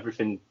want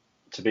everything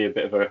to be a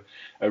bit of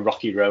a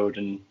rocky road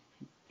and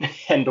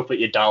end up at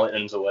your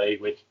Darlingtons away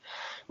with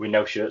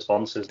no shirt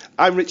sponsors.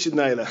 I'm Richard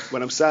Naylor.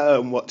 When I'm sat at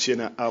home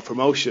watching our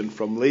promotion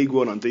from League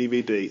One on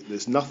DVD,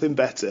 there's nothing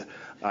better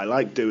I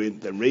like doing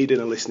than reading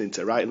and listening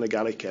to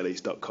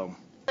writingthegalleykellies.com.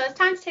 So it's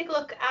time to take a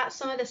look at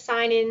some of the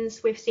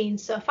signings we've seen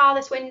so far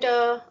this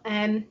window.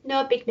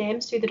 No big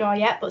names through the door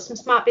yet, but some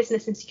smart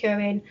business in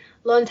securing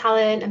loan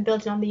talent and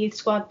building on the youth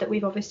squad that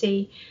we've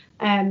obviously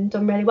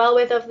done really well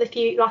with over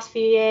the last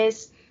few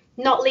years.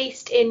 Not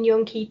least in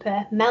young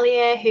keeper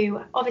Melier,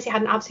 who obviously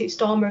had an absolute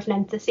stormer of an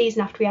end to the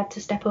season after he had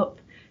to step up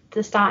to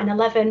the starting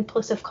 11,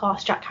 plus of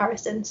course Jack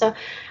Harrison. So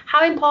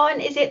how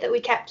important is it that we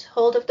kept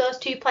hold of those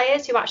two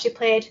players who actually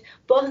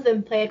both of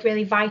them played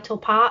really vital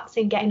parts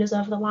in getting us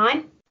over the line?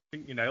 I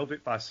think you nailed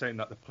it by saying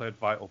that they played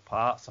vital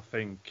parts. I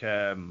think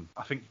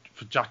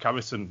for Jack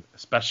Harrison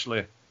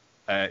especially,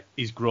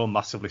 he's grown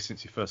massively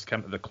since he first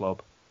came to the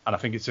club, and I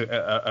think it's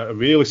a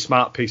really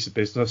smart piece of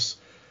business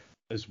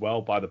as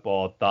well by the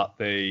board that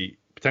they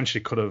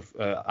potentially could have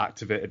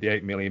activated the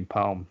 £8 million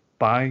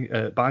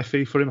buy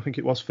fee for him, I think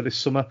it was, for this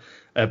summer.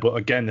 But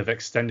again, they've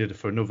extended it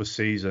for another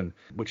season,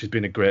 which has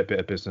been a great bit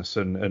of business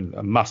and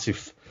a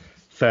massive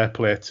fair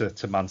play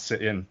to Man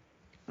City. And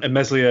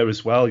Meslier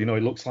as well, he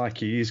looks like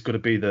he is going to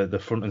be the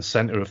front and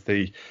centre of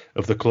the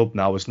club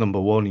now as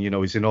number one.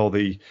 He's in all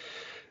the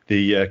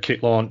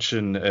kit launch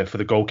and for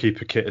the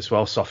goalkeeper kit as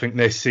well. So I think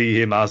they see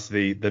him as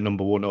the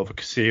number one over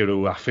Casilla,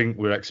 who I think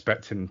we're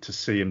expecting to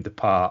see him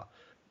depart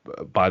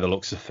by the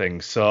looks of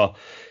things. So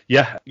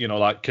yeah,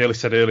 like Kaylee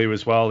said earlier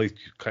as well, he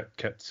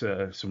kept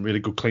some really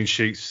good clean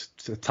sheets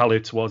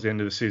tallied towards the end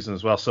of the season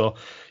as well. So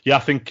yeah, I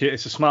think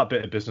it's a smart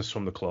bit of business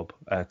from the club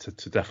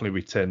to definitely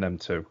retain them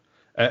too.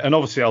 And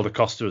obviously Elder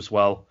Costa as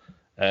well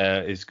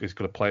is going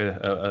to play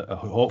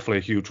hopefully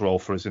a huge role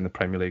for us in the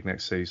Premier League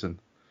next season.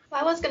 Well,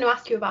 I was going to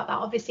ask you about that.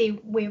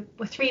 Obviously, we're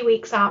 3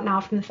 weeks out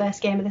now from the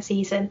first game of the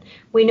season.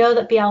 We know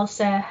that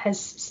Bielsa has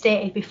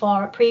stated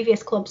before at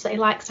previous clubs that he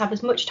likes to have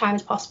as much time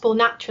as possible,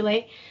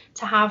 naturally,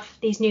 to have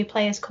these new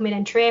players come in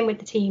and train with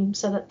the team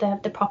so that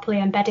they're properly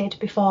embedded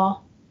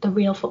before the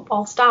real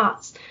football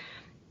starts.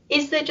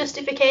 Is there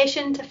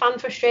justification to fan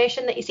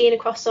frustration that you're seeing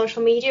across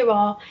social media,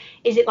 or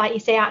is it like you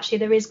say, actually,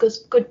 there is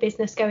good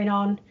business going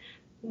on?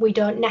 We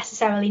don't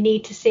necessarily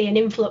need to see an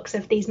influx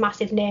of these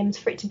massive names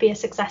for it to be a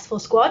successful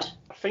squad?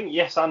 I think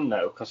yes and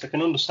no, because I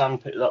can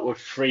understand that we're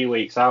 3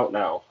 weeks out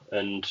now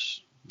and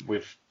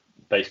we've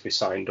basically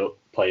signed up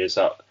players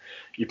that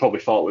you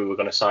probably thought we were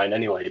going to sign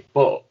anyway.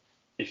 But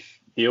if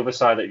the other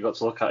side that you've got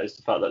to look at is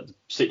the fact that the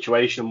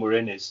situation we're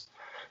in is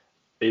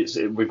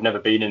we've never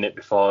been in it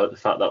before. The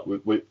fact that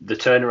the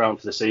turnaround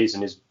for the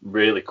season is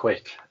really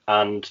quick,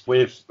 and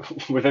with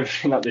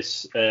everything that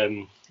this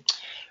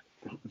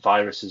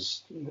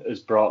virus has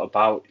brought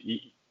about, you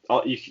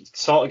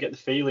sort of get the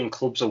feeling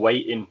clubs are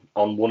waiting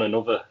on one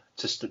another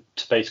to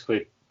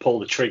basically pull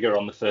the trigger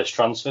on the first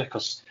transfer,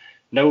 because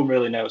no one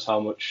really knows how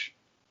much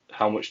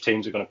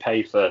teams are going to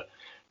pay for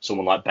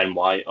someone like Ben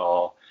White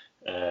or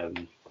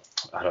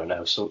I don't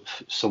know,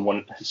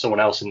 someone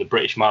else in the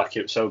British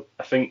market. So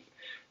I think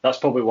that's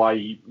probably why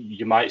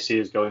you might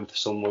see us going for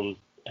someone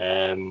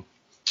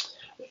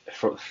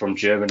from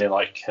Germany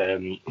like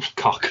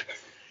Koch.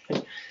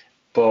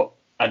 But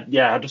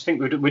I just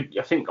think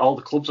I think all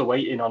the clubs are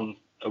waiting on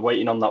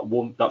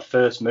that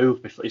first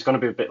move. It's going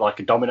to be a bit like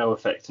a domino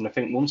effect, and I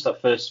think once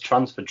that first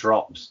transfer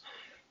drops,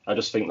 I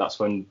just think that's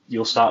when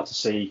you'll start to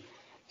see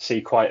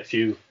quite a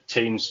few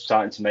teams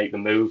starting to make the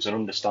moves and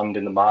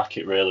understanding the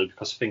market really,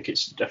 because I think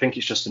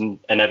it's just an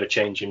ever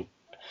changing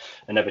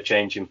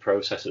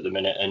process at the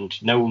minute,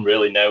 and no one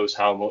really knows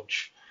how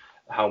much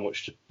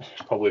to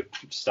probably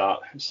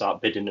start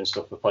bidding and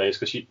stuff for players,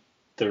 because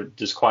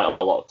there's quite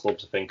a lot of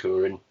clubs, I think, who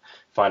are in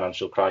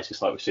financial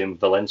crisis, like we've seen with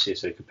Valencia,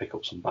 so you could pick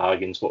up some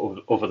bargains. But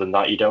other than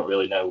that, you don't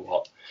really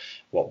know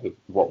what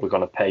we're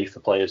going to pay for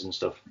players and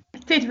stuff. I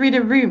did read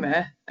a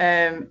rumour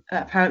that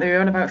apparently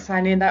we're on about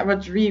signing that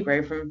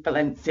Rodrigo from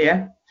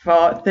Valencia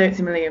for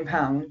 £30 million,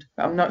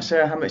 but I'm not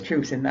sure how much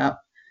truth's in that.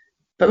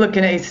 But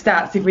looking at his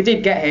stats, if we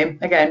did get him,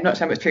 again, not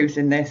sure how much truth's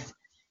in this.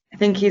 I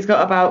think he's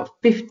got about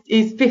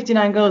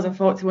 59 goals and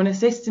 41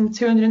 assists in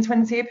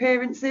 220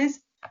 appearances.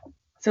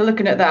 So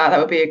looking at that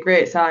would be a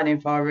great signing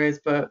for us,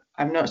 but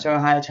I'm not sure how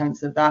high a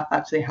chance of that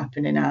actually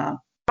happening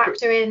are.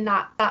 Factor in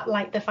that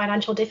like the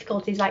financial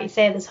difficulties, like you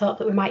say, there's hope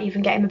that we might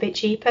even get him a bit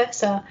cheaper,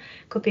 so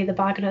could be the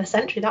bargain of the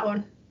century, that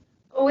one.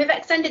 Well, we've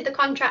extended the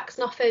contracts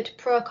and offered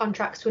pro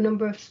contracts to a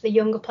number of the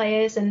younger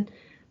players, and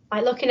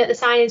like looking at the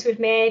signings we've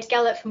made,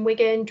 Gellert from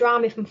Wigan,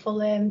 Drameh from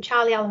Fulham,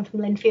 Charlie Allen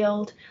from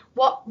Linfield,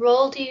 what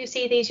role do you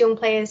see these young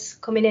players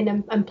coming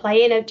in and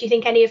playing? Do you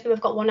think any of them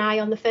have got one eye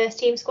on the first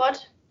team squad?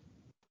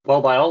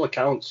 Well, by all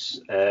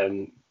accounts,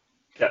 I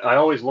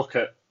always look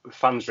at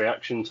fans'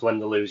 reactions when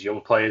they lose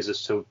young players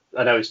as to,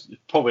 I know it's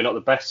probably not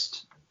the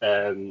best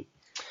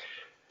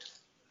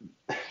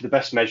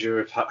measure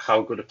of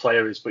how good a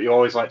player is, but you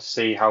always like to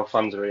see how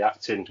fans are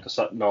reacting, because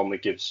that normally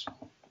gives,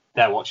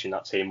 they're watching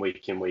that team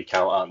week in, week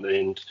out, aren't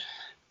they? And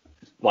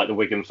like the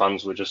Wigan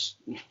fans were just,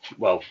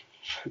 well,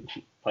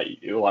 like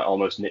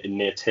almost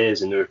near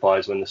tears in the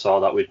replies when they saw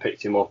that we'd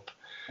picked him up.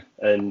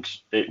 And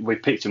we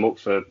picked him up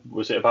for,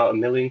 was it about £1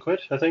 million,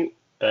 I think?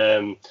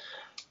 And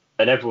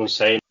everyone's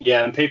saying,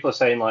 yeah, and people are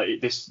saying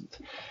like this,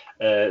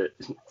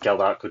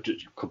 Geldart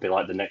could be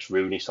like the next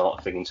Rooney sort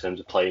of thing in terms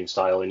of playing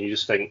style. And you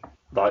just think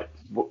like,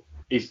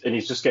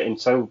 he's just getting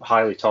so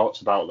highly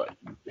talked about that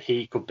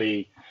he could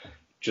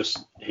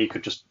just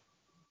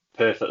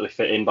perfectly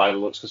fit in by the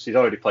looks, because he's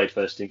already played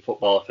first team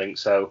football, I think.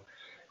 So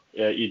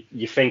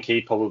you think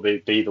he'd probably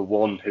be the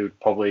one who'd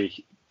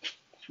probably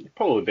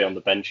be on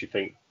the bench, you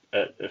think,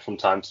 from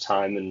time to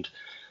time, and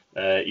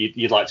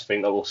you'd like to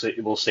think that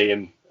we'll see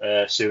him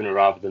sooner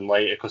rather than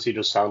later, because he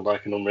does sound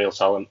like an unreal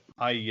talent.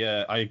 I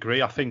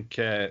agree. I think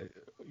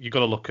you've got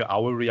to look at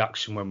our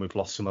reaction when we've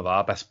lost some of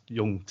our best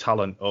young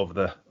talent over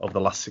the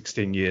last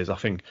 16 years. I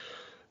think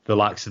the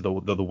likes of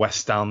the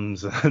West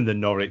Hams and the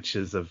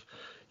Norwiches of,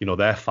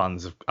 their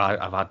fans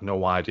I've had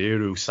no idea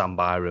who Sam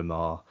Byram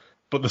are.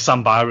 But the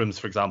Sam Byrams,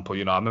 for example,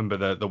 I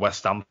remember the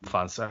West Ham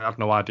fans, I have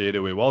no idea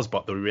who he was,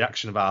 but the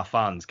reaction of our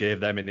fans gave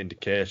them an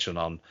indication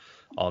on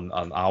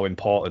how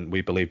important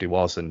we believed he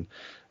was and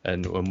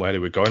where he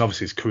was going.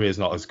 Obviously, his career's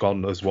not as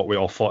gone as what we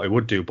all thought he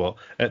would do, but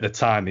at the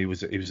time he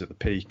was at the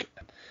peak.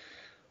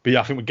 But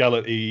yeah, I think with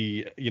Gellert,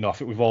 I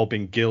think we've all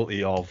been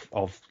guilty of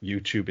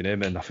YouTubing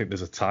him, and I think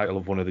there's a title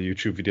of one of the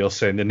YouTube videos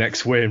saying the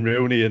next Wayne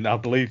Rooney, and I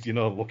believe,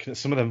 looking at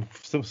some of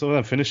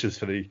them finishes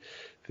for the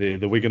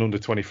Wigan under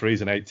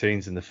 23s and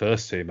 18s in the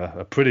first team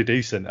are pretty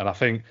decent. And I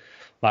think,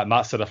 like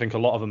Matt said, I think a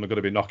lot of them are going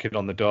to be knocking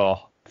on the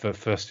door for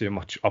first team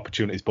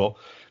opportunities, but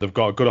they've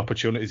got good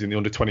opportunities in the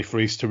under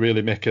 23s to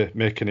really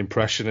make an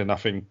impression. And I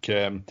think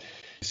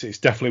it's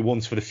definitely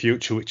ones for the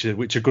future,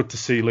 which are good to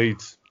see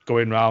Leeds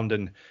going round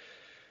and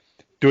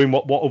doing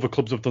what other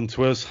clubs have done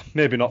to us.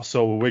 Maybe not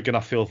so with Wigan. I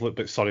feel a little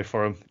bit sorry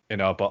for them,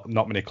 but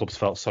not many clubs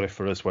felt sorry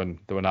for us when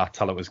our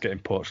talent was getting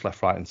poached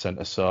left, right and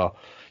centre. So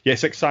yeah,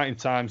 it's exciting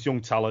times,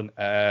 young talent,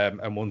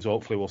 and ones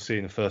hopefully we'll see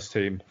in the first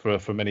team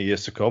for many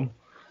years to come.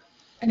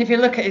 And if you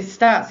look at his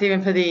stats,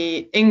 even for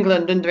the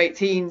England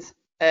under-18s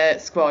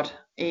squad,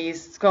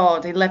 he's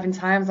scored 11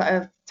 times out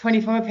of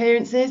 24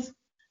 appearances.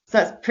 So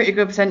that's a pretty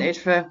good percentage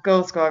for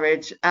goal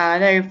scorage.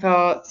 And I know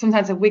for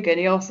sometimes at Wigan,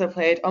 he also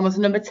played almost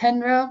a number 10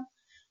 role.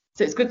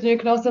 So it's good to know he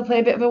can also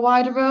play a bit of a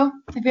wider role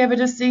if he ever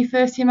does see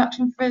first team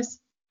action for us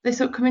this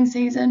upcoming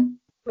season.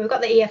 We've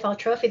got the EFL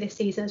trophy this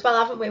season as well,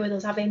 haven't we, with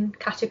us having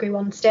Category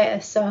 1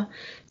 status. So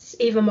it's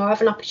even more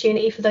of an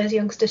opportunity for those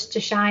youngsters to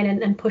shine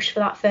and push for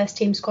that first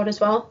team squad as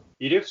well.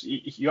 You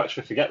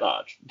actually forget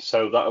that.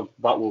 So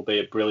that will be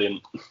a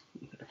brilliant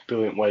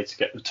way to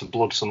get to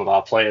blood some of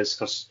our players,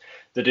 because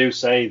they do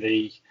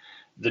say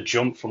the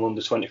jump from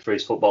under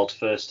 23s football to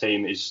first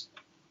team is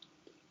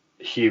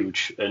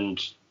huge, and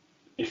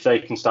if they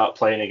can start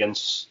playing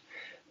against,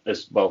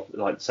 as well,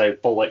 like say,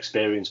 full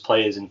experienced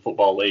players in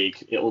Football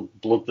League, it'll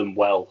blood them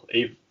well.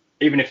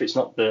 Even if it's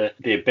not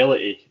the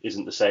ability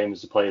isn't the same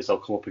as the players they'll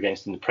come up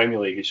against in the Premier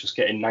League, it's just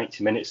getting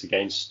 90 minutes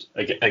against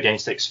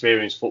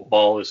experienced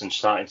footballers and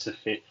starting to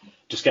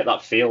just get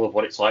that feel of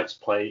what it's like to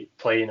play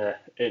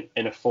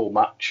in a full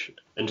match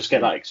and just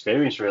get that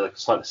experience, really.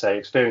 Because like I say,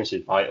 experience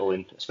is vital,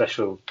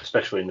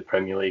 especially in the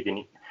Premier League.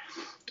 And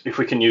if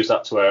we can use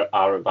that to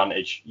our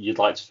advantage, you'd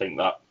like to think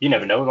that, you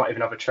never know, we might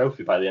even have a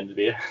trophy by the end of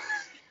the year.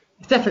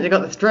 He's definitely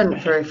got the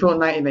strength for a full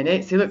 90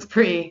 minutes. He looks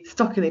pretty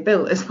stockily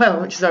built as well,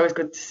 which is always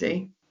good to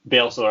see.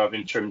 Bielsa will have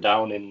him trimmed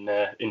down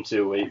in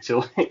 2 weeks. A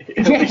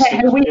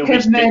week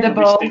of murder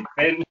ball.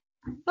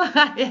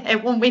 Yeah,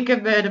 1 week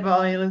of murder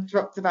ball, he'll have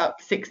dropped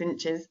about 6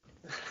 inches.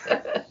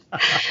 The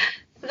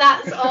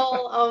that's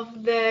all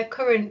of the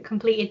current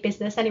completed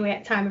business anyway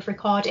at time of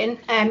recording.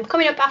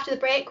 Coming up after the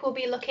break, we'll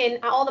be looking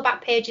at all the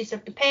back pages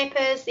of the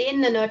papers, the in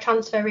the know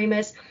transfer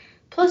rumours.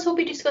 Plus, we'll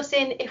be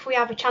discussing if we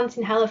have a chance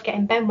in hell of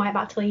getting Ben White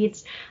back to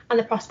Leeds and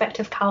the prospect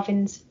of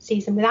Calvin's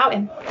season without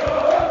him.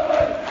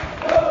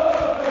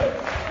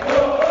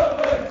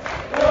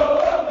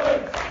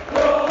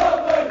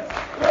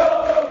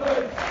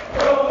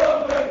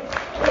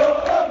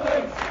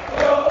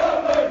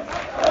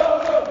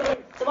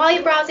 While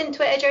you're browsing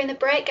Twitter during the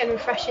break and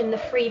refreshing the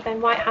free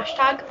Ben White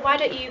hashtag, why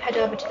don't you head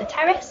over to the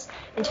Terrace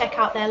and check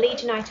out their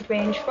Leeds United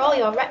range for all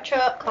your retro,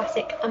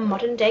 classic and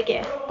modern day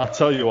gear. I'll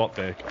tell you what,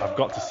 Vic, I've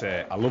got to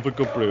say, I love a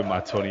good brew in my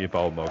Tony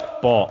Bow mug,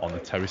 bought on the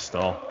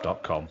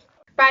terracestore.com.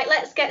 Right,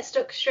 let's get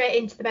stuck straight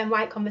into the Ben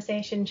White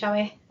conversation, shall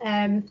we?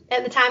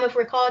 At the time of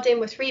recording,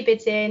 we're 3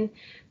 bids in,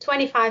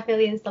 25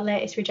 million is the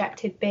latest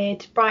rejected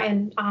bid.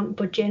 Brighton aren't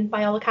budging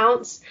by all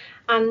accounts,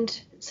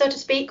 and so to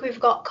speak, we've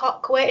got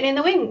Cock waiting in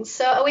the wings.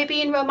 So are we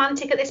being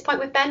romantic at this point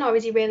with Ben, or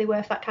is he really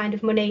worth that kind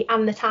of money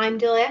and the time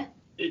delay?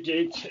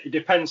 It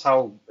depends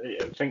how.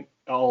 I think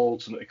it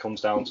ultimately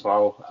comes down to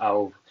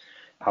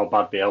how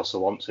bad Bielsa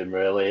wants him,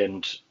 really,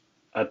 and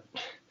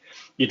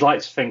you'd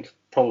like to think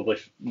probably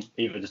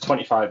either the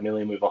 25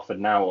 million we've offered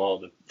now or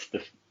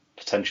the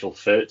potential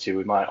 30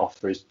 we might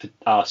offer is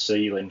our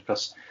ceiling,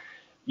 because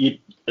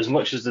as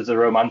much as there's a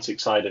romantic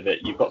side of it,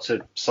 you've got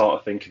to sort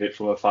of think of it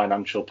from a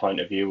financial point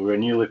of view. We're a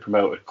newly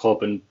promoted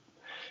club and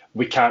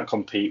we can't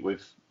compete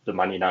with the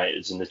Man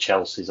Uniteds and the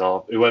Chelseas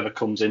or whoever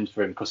comes in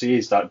for him, because he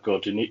is that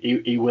good, and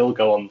he will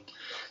go on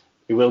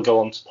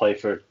to play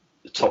for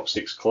a top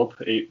 6 club.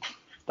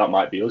 That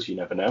might be us, you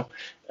never know.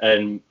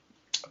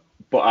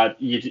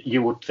 But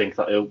you would think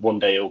that one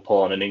day he'll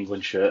pull on an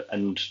England shirt,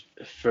 and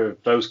for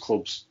those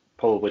clubs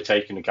probably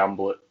taking a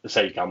gamble at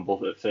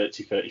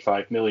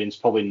 30-35 million is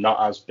probably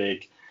not as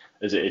big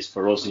as it is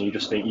for us. And you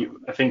just think,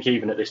 I think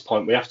even at this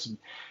point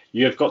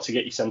you have got to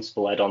get your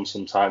sensible head on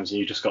sometimes, and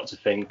you just got to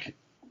think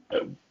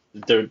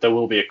there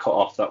will be a cut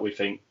off that we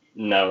think,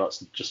 no,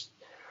 that's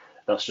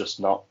just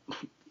not,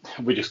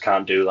 we just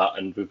can't do that,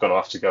 and we're going to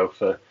have to go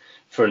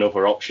for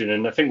another option.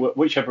 And I think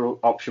whichever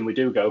option we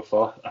do go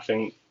for, I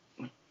think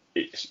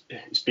it's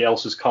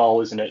Bielsa's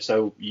call, isn't it?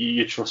 So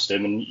you trust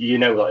him, and you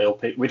know that he'll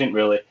pick.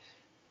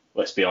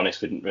 Let's be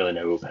honest, we didn't really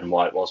know who Ben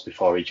White was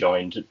before he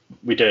joined.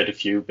 We'd heard a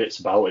few bits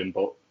about him,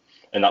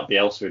 and that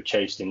Bielsa had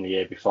chased him the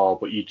year before.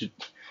 But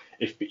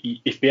if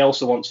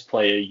Bielsa wants a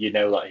player, you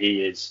know that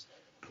he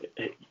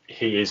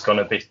is going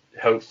to be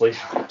hopefully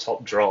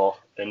top draw,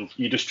 and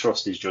you just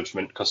trust his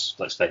judgment, because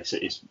let's face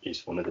it,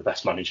 he's one of the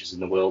best managers in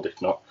the world,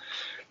 if not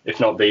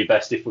the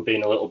best, if we're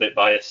being a little bit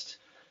biased.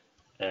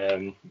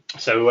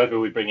 So whoever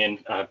we bring in,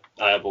 I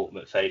have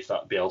ultimate faith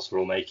that Bielsa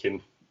will make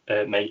him.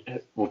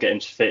 We'll get him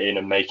to fit in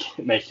and make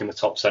him a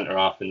top centre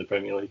half in the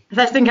Premier League.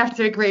 I think I have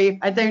to agree.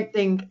 I don't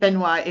think Ben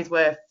White is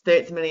worth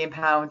 £30 million.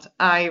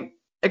 I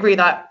agree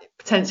that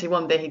potentially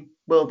one day he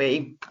will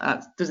be.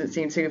 That doesn't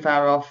seem too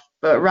far off.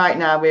 But right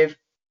now, with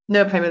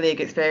no Premier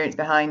League experience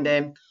behind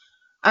him,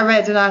 I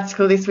read an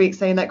article this week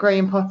saying that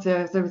Graham Potter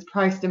has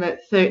priced him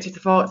at £30 to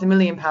 £40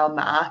 million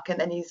mark, and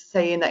then he's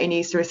saying that he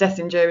needs to assess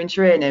him during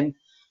training.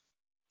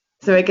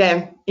 So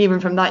again, even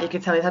from that, you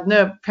could tell he had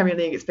no Premier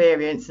League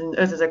experience, and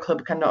us as a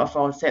club cannot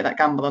afford to take that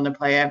gamble on the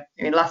player.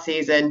 I mean, last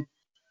season,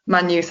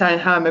 Man U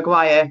signed Harry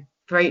Maguire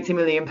for £80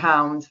 million.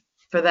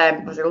 For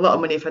them, it was a lot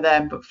of money for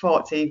them, but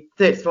 £30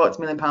 to £40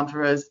 million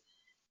for us,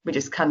 we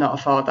just cannot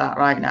afford that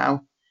right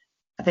now.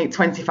 I think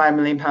 £25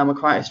 million were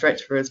quite a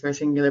stretch for us for a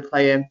singular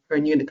player for a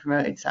newly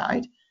promoted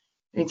side.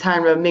 I mean,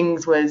 Tyrone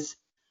Mings was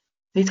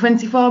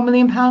 £24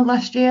 million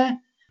last year.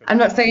 I'm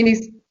not saying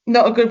he's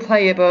not a good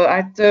player, but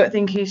I don't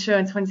think he's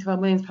shown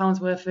 £24 million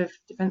worth of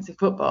defensive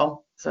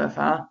football so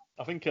far.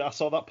 I think I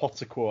saw that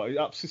Potter quote. It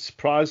absolutely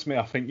surprised me.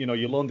 I think,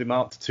 you loaned him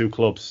out to 2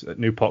 clubs at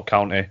Newport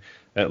County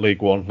at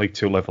League 1, League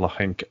 2 level, I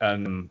think.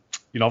 And,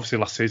 obviously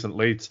last season at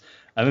Leeds.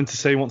 And then to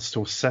say he wants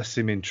to assess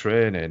him in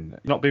training,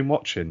 not been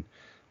watching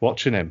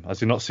him. Has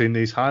he not seen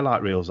these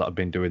highlight reels that have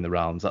been doing the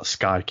rounds that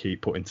Sky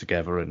keep putting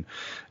together, and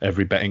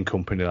every betting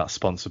company that's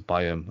sponsored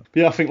by him?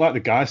 But yeah, I think like the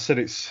guy said,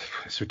 it's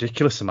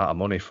ridiculous amount of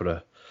money for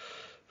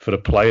a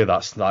player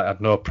that's like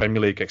had no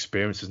Premier League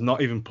experience, has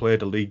not even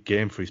played a league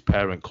game for his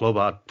parent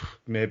club.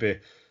 Maybe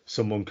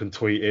someone can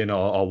tweet in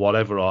or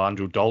whatever, or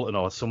Andrew Dalton,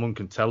 or someone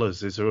can tell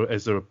us, is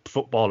there a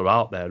footballer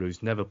out there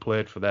who's never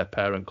played for their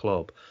parent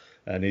club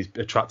and he's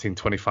attracting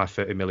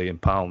 £25-30 million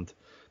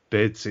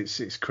bids?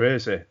 It's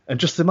crazy. And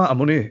just the amount of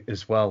money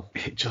as well,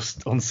 it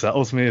just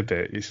unsettles me a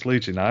bit. It's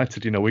Leeds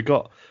United,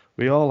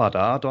 we all had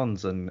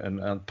hard-ons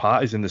and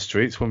parties in the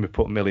streets when we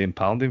put £1 million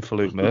in for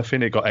Luke Murphy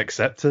and it got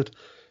accepted.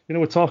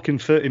 We're talking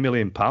 £30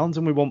 million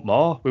and we want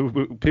more.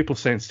 People are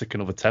saying stick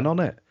another 10 on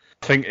it.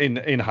 I think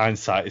in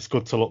hindsight, it's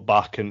good to look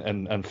back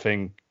and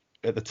think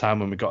at the time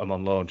when we got him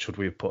on loan, should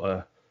we have put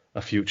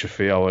a future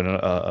fee or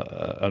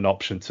an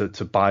option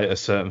to buy at a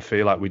certain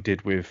fee like we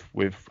did with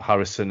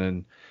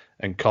Harrison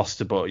and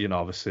Costa? But,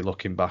 obviously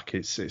looking back,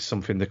 it's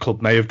something the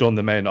club may have done,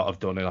 they may not have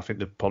done, and I think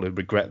they probably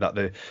regret that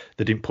they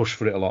didn't push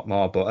for it a lot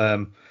more.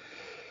 But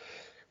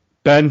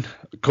Ben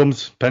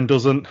comes, Ben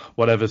doesn't.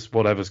 Whatever's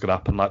going to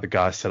happen, like the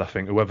guy said, I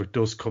think whoever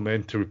does come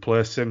in to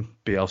replace him,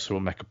 Bielsa will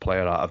make a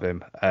player out of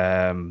him.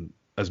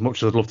 As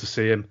much as I'd love to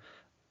see him,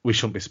 we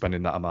shouldn't be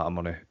spending that amount of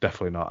money.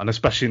 Definitely not. And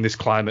especially in this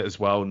climate as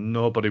well,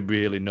 nobody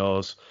really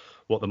knows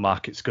what the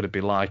market's going to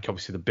be like.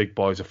 Obviously, the big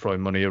boys are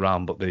throwing money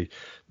around, but the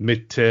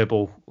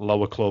mid-table,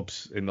 lower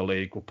clubs in the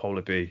league will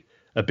probably be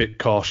a bit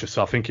cautious.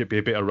 So I think it'd be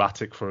a bit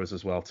erratic for us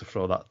as well to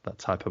throw that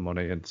type of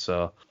money in.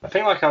 So I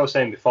think, like I was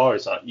saying before,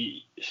 is that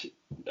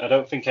I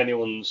don't think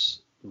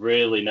anyone's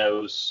really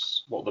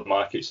knows what the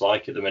market's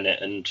like at the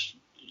minute. And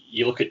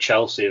you look at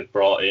Chelsea have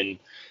brought in,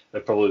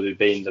 they've probably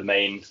been the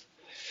main,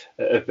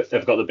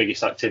 they've got the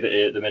biggest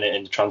activity at the minute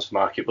in the transfer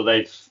market,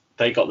 but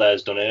they got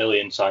theirs done early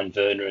and signed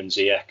Werner and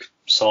Ziyech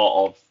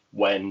sort of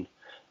when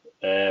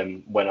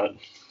the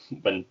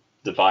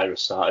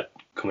virus started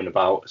coming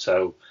about.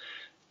 So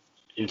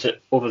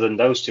other than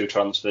those two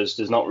transfers,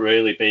 there's not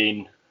really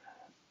been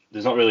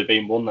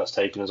one that's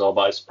taken us all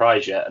by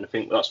surprise yet. And I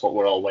think that's what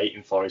we're all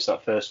waiting for, is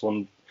that first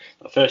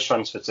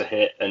transfer to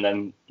hit. And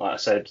then, like I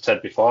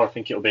said before, I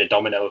think it'll be a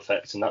domino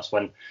effect, and that's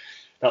when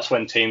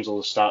teams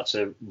will start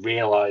to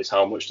realise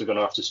how much they're going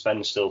to have to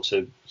spend still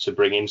to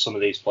bring in some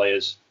of these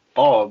players.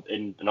 Or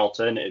in an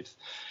alternative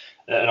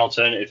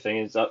thing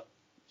is that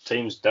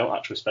teams don't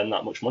actually spend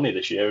that much money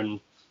this year and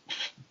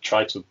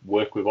try to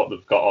work with what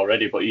they've got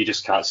already, but you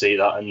just can't see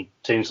that, and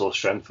teams will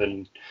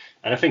strengthen.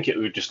 And I think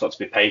we've just got to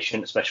be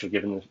patient, especially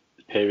given the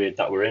period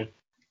that we're in.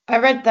 I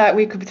read that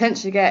we could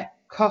potentially get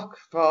Koch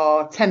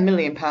for £10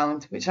 million,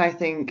 which I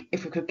think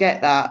if we could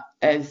get that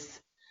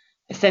as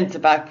a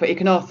centre-back, but he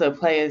can also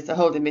play as a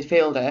holding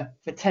midfielder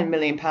for £10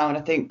 million,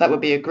 I think that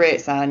would be a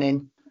great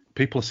signing.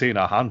 People are seeing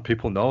our hand.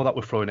 People know that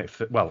we're throwing it,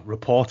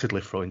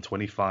 reportedly throwing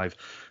 25,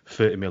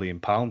 £30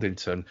 million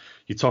into. And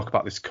you talk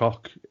about this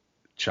Koch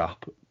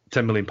chap,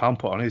 £10 million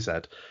put on his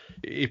head.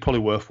 He's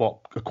probably worth,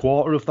 a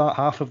quarter of that,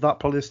 half of that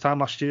probably this time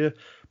last year.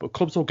 But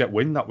clubs will get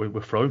wind that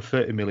we're throwing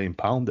 £30 million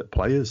at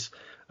players,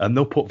 and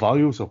they'll put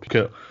values up. Look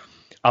at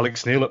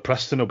Alex Neil at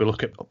Preston will be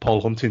looking at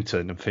Paul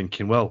Huntington and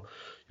thinking, well,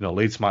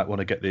 Leeds might want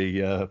to get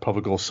the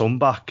prodigal son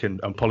back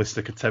and probably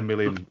stick a 10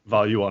 million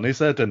value on his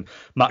head, and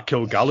Matt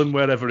Kilgallen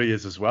wherever he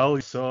is as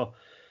well. So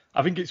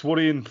I think it's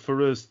worrying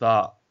for us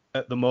that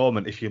at the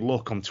moment, if you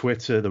look on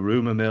Twitter, the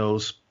rumour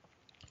mills,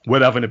 we're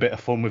having a bit of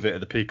fun with it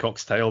at the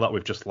Peacock's Tail that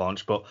we've just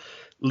launched, but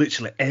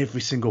literally every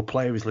single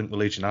player is linked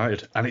with Leeds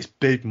United, and it's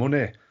big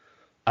money.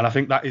 And I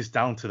think that is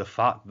down to the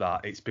fact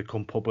that it's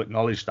become public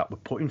knowledge that we're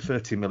putting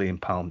 £30 million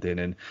in,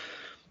 and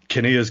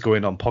Kinnear's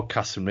going on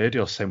podcasts and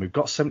radio saying we've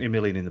got 70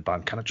 million in the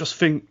bank. And I just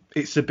think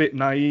it's a bit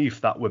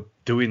naive that we're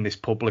doing this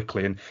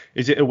publicly. And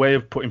is it a way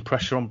of putting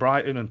pressure on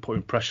Brighton and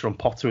putting pressure on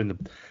Potter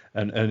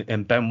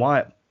and Ben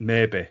White?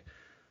 Maybe.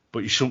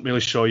 But you shouldn't really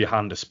show your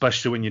hand,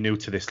 especially when you're new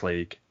to this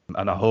league.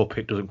 And I hope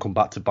it doesn't come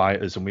back to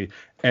bite us and we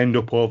end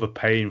up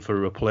overpaying for a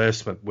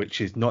replacement, which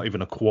is not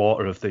even a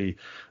quarter of the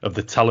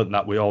talent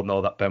that we all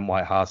know that Ben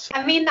White has.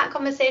 I mean, that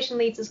conversation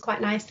leads us quite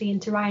nicely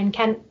into Ryan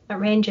Kent at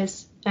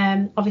Rangers.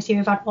 Obviously,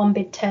 we've had one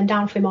bid turned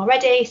down for him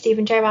already.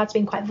 Steven Gerrard's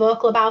been quite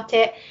vocal about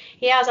it.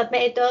 He has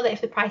admitted, though, that if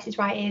the price is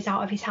right, it is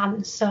out of his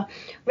hands. So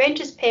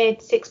Rangers paid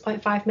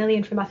 £6.5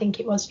 million for him, I think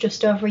it was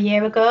just over a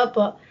year ago.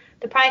 But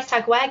the price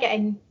tag we're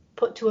getting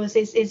put to us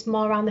is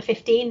more around the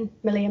 £15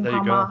 million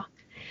mark.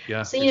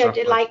 Yeah, so,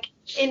 exactly. like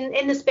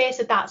in the space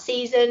of that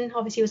season,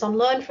 obviously he was on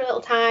loan for a little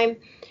time.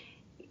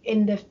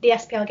 In the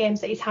SPL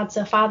games that he's had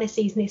so far this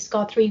season, he's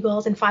scored 3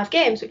 goals in 5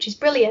 games, which is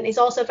brilliant. He's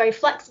also a very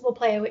flexible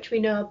player, which we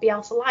know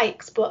Bielsa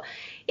likes. But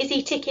is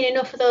he ticking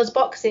enough of those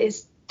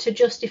boxes to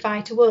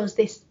justify to us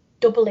this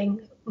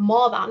doubling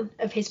more than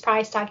of his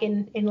price tag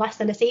in less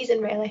than a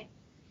season, really?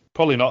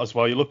 Probably not as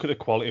well. You look at the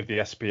quality of the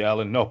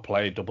SPL and no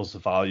player doubles the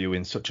value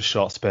in such a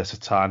short space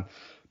of time.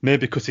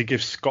 Maybe because he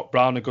gives Scott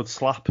Brown a good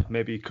slap.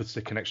 Maybe he could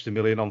stick an extra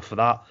million on for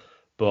that.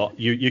 But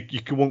you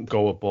won't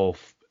go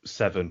above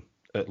 7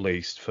 at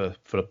least for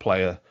a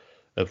player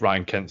of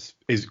Ryan Kent's.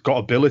 He's got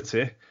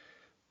ability,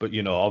 but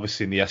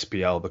obviously in the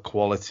SPL the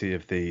quality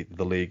of the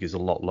league is a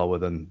lot lower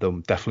than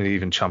definitely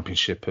even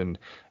Championship and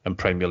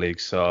Premier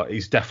League. So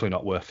he's definitely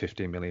not worth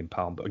 £15 million.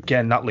 But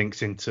again, that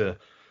links into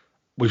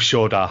we've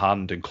showed our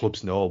hand and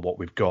clubs know what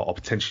we've got or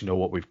potentially know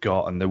what we've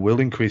got, and they will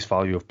increase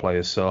value of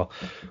players. So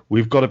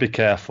we've got to be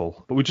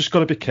careful, but we've just got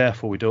to be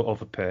careful we don't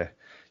overpay.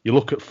 You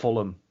look at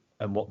Fulham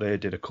and what they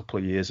did a couple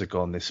of years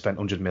ago, and they spent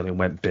 100 million,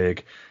 went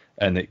big,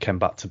 and it came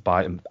back to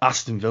bite them.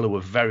 Aston Villa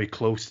were very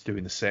close to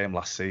doing the same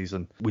last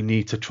season. We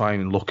need to try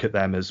and look at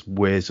them as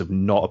ways of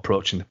not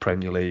approaching the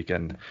Premier League.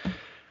 And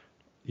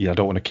I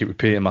don't want to keep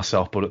repeating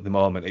myself, but at the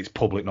moment it's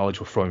public knowledge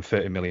we're throwing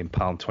 £30 million,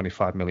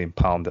 £25 million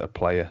at a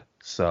player.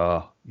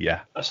 So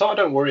yeah. So I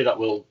don't worry that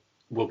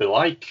we'll be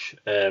like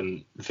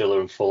Villa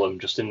and Fulham,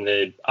 just in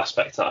the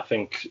aspect that I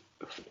think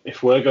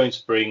if we're going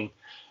to bring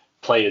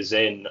players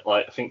in,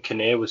 like I think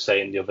Kinnear was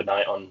saying the other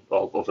night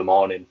other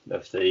morning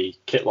of the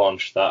kit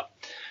launch, that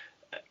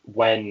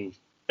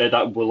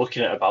that we're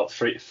looking at about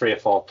three or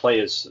four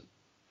players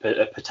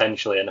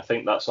potentially, and I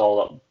think that's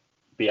all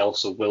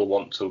Bielsa will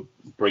want to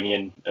bring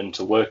in and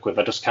to work with.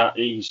 I just can't.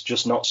 He's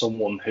just not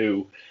someone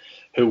who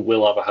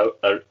will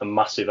have a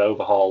massive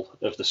overhaul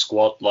of the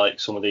squad like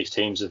some of these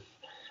teams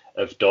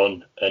have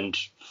done and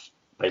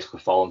basically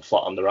fallen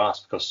flat on their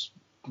ass because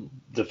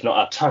they've not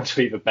had time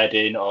to either bed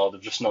in or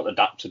they've just not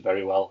adapted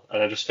very well.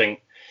 And I just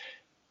think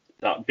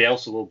that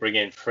Bielsa will bring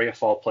in 3 or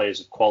 4 players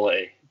of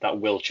quality that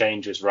will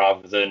change us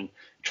rather than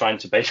trying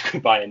to basically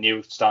buy a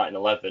new starting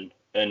 11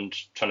 and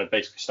trying to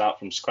basically start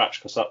from scratch,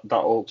 because that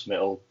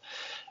ultimately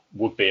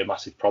would be a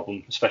massive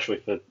problem, especially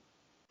for,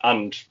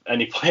 and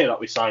any player that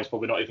we sign is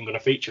probably not even going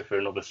to feature for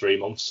another 3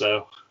 months.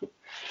 So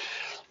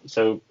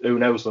who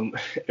knows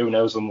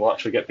when we'll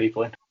actually get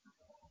people in.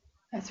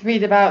 Let's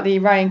read about the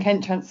Ryan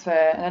Kent transfer,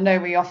 and I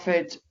know we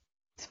offered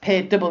to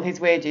pay double his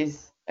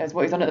wages as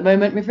what he's on at the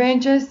moment with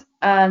Rangers,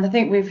 and I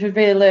think we should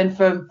really learn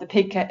from the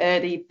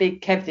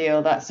big Kev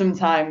deal that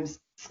sometimes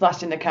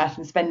splashing the cash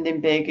and spending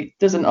big, it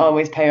doesn't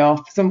always pay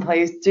off. Some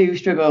players do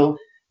struggle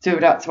to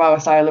adapt to our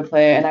style of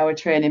play and our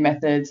training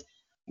methods.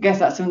 I guess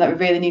that's something that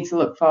we really need to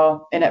look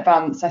for in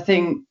advance. I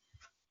think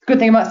the good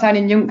thing about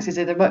signing youngsters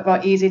is they're a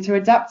lot easier to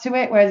adapt to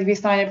it, whereas if you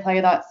sign a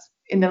player that's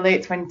in the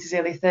late 20s,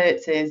 early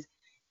 30s,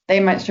 they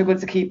might struggle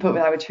to keep up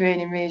with our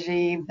training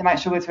regime. They might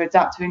struggle to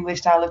adapt to English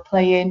style of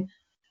playing.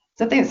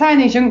 So I think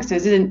signing these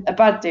youngsters isn't a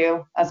bad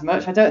deal as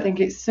much. I don't think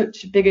it's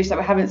such a big issue that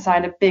we haven't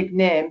signed a big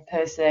name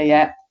per se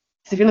yet.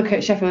 So if you look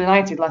at Sheffield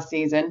United last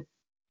season,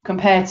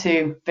 compared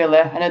to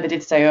Villa, I know they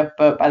did stay up,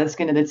 but by the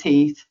skin of the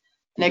teeth.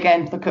 And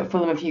again, look at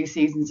Fulham a few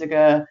seasons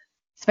ago.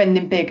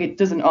 Spending big, it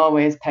doesn't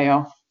always pay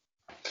off.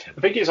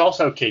 I think it's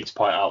also key to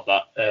point out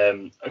that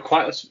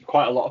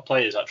quite a lot of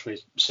players actually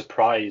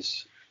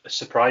surprise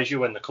you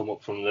when they come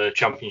up from the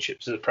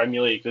Championship to the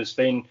Premier League. There's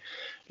been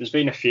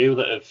a few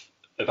that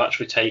have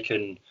actually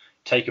taken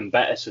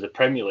better to the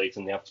Premier League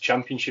than they have the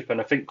Championship,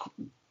 and I think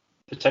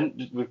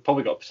we've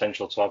probably got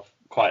potential to have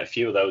quite a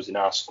few of those in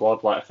our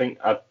squad. Like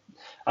I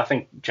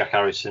think Jack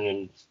Harrison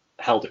and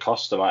Helder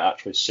Costa might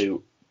actually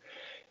suit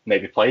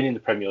maybe playing in the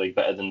Premier League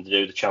better than they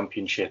do the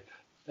Championship,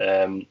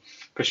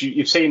 because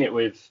you've seen it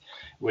with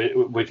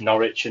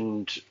Norwich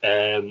and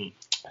I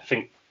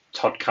think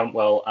Todd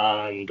Cantwell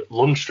and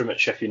Lundstrom at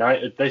Sheffield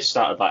United. They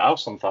started like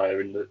house on fire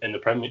in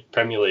the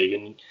Premier League,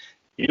 and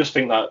you just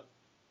think that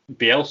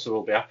Bielsa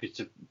will be happy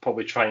to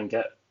probably try and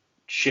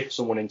shift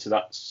someone into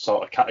that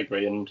sort of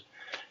category and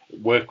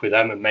work with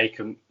them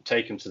and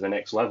take them to the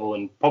next level.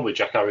 And probably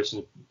Jack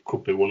Harrison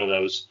could be one of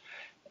those,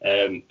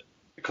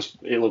 because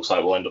it looks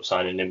like we'll end up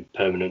signing him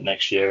permanent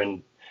next year.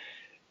 And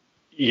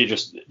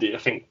I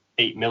think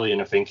 8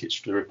 million, I think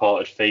it's the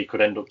reported fee,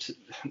 could end up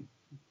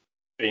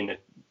being a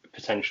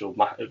potential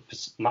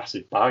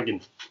massive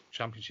bargain.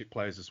 Championship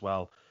players as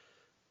well,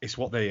 it's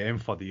what they aim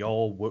for. They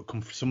all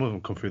some of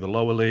them come through the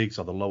lower leagues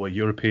or the lower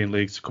European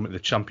leagues to come into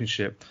the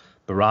Championship.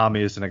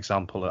 Barami is an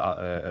example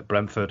at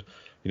Brentford.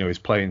 He's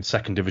playing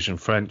second division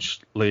French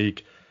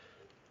league.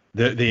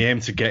 They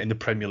aim to get in the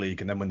Premier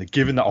League, and then when they're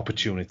given that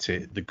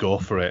opportunity, they go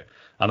for it.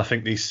 And I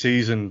think these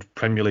seasoned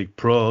Premier League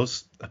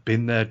pros have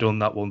been there, done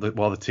that, wore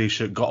the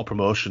T-shirt, got a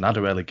promotion, had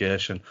a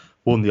relegation,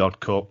 won the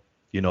odd cup.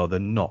 They're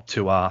not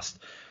too arsed.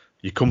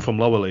 You come from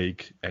lower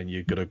league and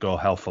you're going to go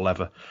hell for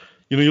leather.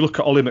 You look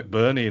at Ollie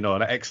McBurney,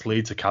 an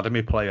ex-Leeds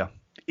Academy player.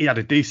 He had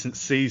a decent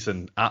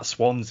season at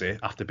Swansea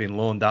after being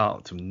loaned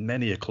out to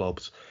many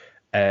clubs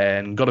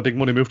and got a big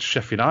money move to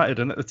Sheffield United.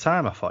 And at the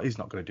time, I thought he's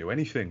not going to do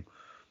anything.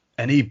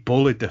 And he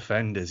bullied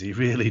defenders. He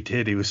really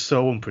did. He was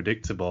so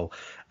unpredictable.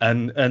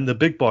 And the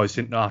big boys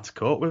didn't know how to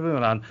cope with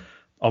him. And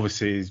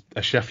obviously, he's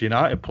a Sheffield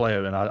United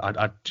player. And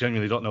I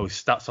genuinely don't know his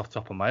stats off the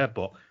top of my head.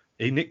 But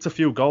he nicked a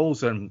few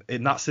goals. And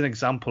that's an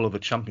example of a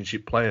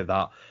Championship player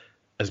that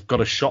has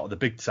got a shot at the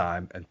big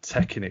time and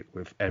taking it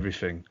with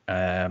everything.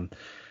 And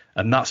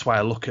that's why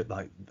I look at,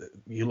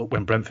 you look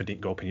when Brentford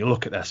didn't go up and you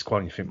look at their squad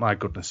and you think, my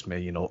goodness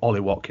me,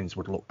 Ollie Watkins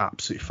would look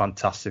absolutely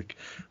fantastic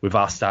with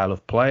our style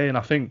of play. And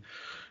I think,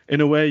 in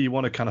a way, you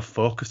want to kind of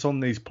focus on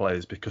these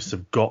players because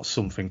they've got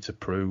something to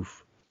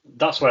prove.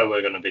 That's where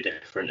we're going to be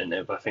different in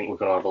it. But I think we're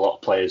going to have a lot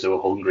of players who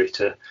are hungry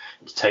to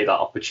take that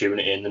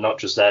opportunity, and they're not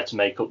just there to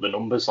make up the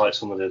numbers like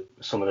some of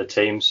the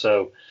teams.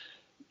 So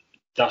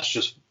that's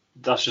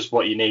just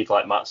what you need.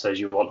 Like Matt says,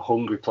 you want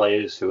hungry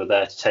players who are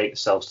there to take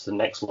themselves to the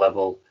next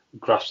level,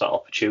 grasp that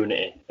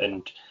opportunity,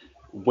 and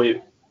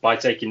by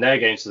taking their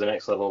games to the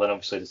next level, then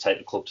obviously to take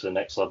the club to the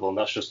next level. And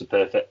that's just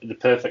the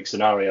perfect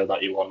scenario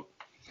that you want.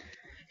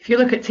 If you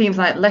look at teams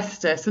like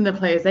Leicester, some of the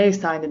players they've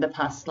signed in the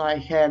past,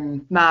 like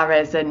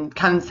Mahrez and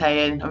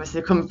Kante, and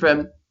obviously come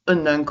from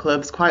unknown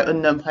clubs, quite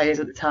unknown players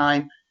at the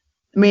time.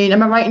 I mean,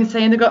 am I right in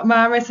saying they got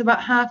Mahrez for about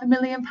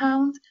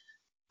 £500,000?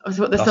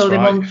 Obviously, what they sold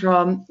him on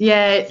from.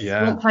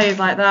 Yeah, want players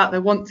like that. They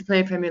want to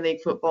play Premier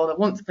League football. They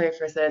want to play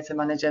for a certain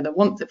manager. They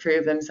want to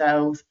prove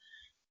themselves.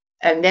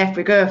 And if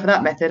we go for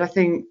that method, I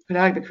think we'd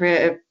either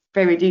create a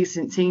very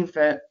decent team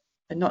for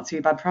a not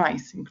too bad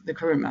price in the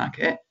current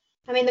market.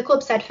 I mean, the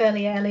club said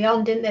fairly early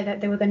on, didn't they,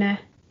 that they were going to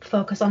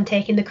focus on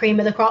taking the cream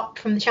of the crop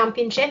from the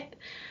Championship.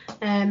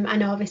 I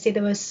know obviously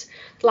there was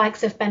the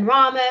likes of Ben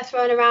Rama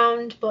thrown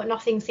around, but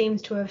nothing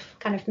seems to have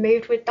kind of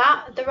moved with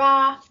that. There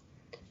are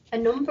a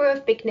number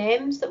of big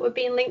names that were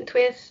being linked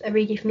with.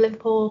 Origi from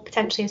Liverpool,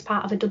 potentially as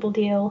part of a double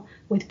deal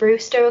with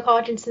Brewster,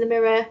 according to the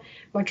Mirror.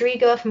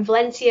 Rodrigo from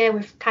Valencia,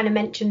 we've kind of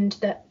mentioned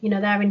that,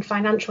 they're in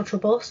financial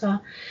trouble. So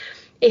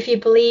if you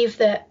believe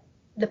that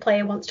the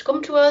player wants to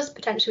come to us,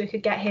 potentially we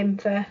could get him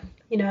for,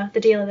 the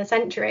deal of the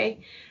century.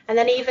 And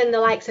then even the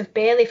likes of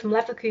Bailey from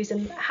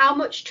Leverkusen. How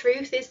much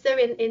truth is there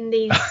in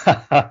these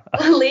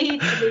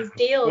leads and these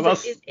deals? Well,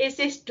 is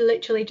this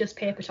literally just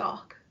paper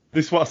talk?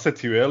 This is what I said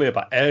to you earlier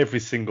about every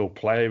single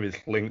player is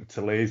linked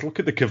to Leeds. Look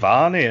at the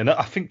Cavani, and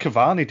I think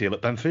Cavani deal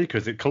at Benfica,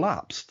 has it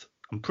collapsed?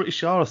 I'm pretty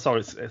sure I saw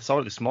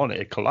it this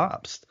morning. It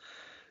collapsed.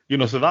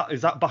 So that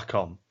is that back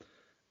on.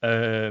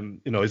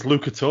 Is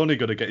Luca Toni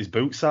going to get his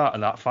boots out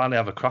and finally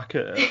have a crack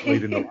at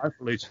leading the line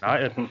for Leeds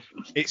United?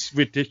 It's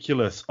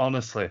ridiculous,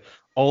 honestly.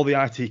 All the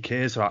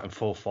ITKs are out in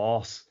full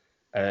force.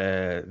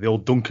 The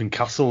old Duncan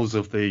Castles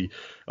of the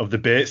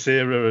Bates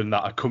era and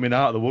that are coming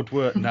out of the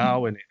woodwork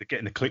now, and they're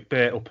getting the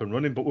clickbait up and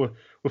running. But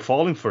we're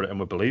falling for it and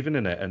we're believing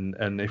in it.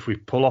 And if we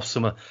pull off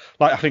some,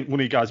 like I think one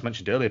of you guys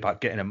mentioned earlier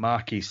about getting a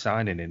marquee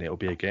signing in, it'll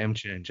be a game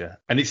changer.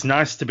 And it's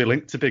nice to be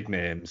linked to big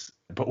names,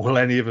 but will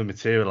any of them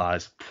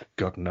materialise?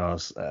 God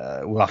knows.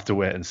 We'll have to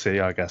wait and see,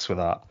 I guess, with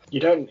that.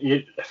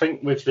 I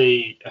think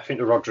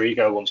the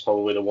Rodrigo one's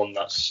probably the one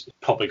that's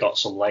probably got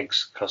some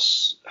legs,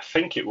 because I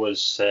think it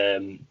was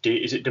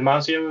is it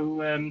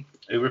Damasio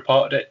who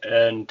reported it,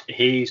 and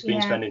he's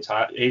been spending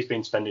time.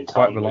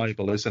 Quite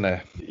reliable, isn't he?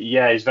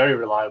 Yeah, he's very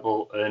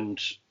reliable,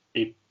 and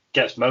he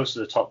gets most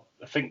of the top.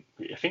 I think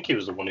he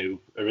was the one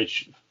who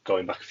originally,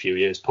 going back a few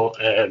years, got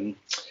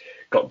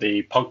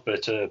the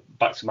Pogba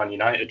back to Man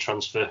United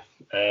transfer.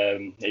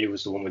 He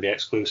was the one with the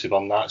exclusive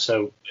on that,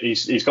 so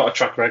he's got a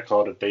track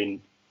record of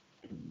being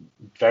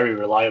very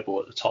reliable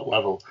at the top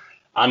level,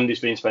 and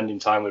he's been spending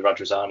time with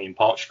Radrizzani in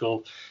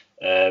Portugal.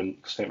 I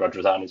think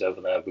Radrizzani's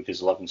over there with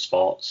his 11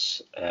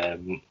 Sports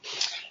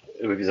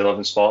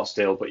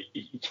deal, but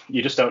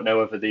you just don't know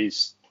whether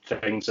these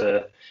things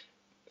are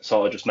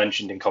sort of just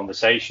mentioned in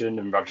conversation,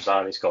 and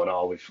Radrizzani's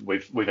going,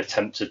 we've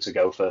attempted to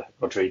go for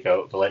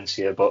Rodrigo at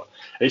Valencia. But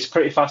it's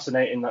pretty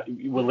fascinating that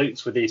we're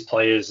linked with these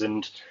players,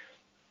 and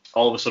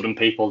all of a sudden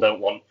people don't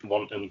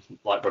want him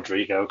like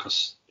Rodrigo,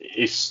 because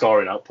his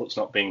scoring output's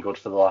not been good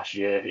for the last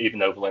year, even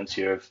though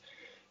Valencia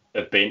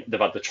they've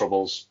had the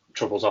troubles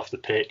off the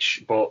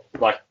pitch. But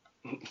like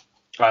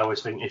I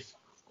always think,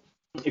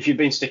 if you've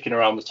been sticking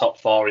around the top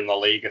four in La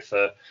Liga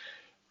for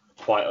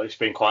it's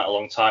been quite a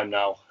long time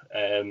now,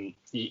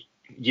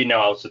 you know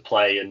how to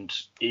play, and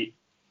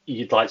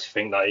you'd like to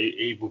think that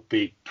he would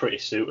be pretty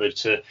suited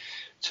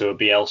to a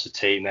Bielsa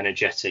team,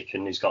 energetic,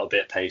 and he's got a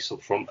bit of pace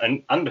up front,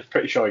 and I'm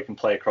pretty sure he can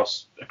play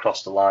across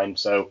the line.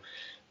 So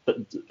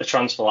a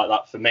transfer like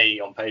that for me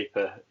on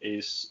paper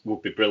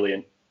would be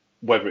brilliant.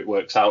 Whether it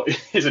works out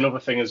is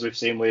another thing, as we've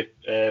seen with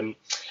Big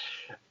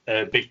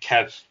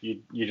Kev.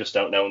 You just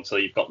don't know until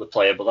you've got the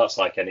player, but that's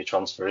like any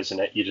transfer, isn't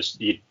it?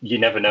 You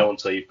never know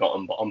until you've got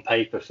them. But on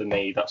paper, for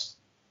me,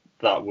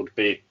 that would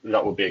be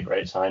a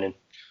great signing.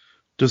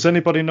 Does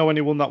anybody know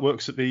anyone that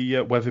works at the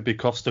Weatherby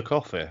Costa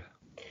Coffee?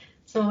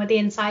 Someone with the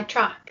inside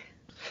track.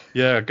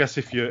 Yeah, I guess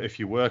if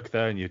you work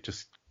there and you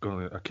just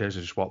going to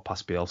occasionally just walk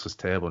past Bielsa's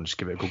table and just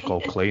give it a good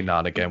cold clean now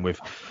and again, with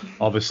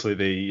obviously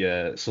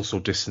the social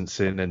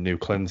distancing and new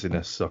cleaning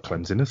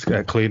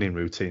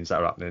routines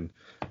that are happening,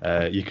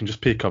 you can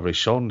just peek over his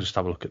shoulder and just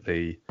have a look at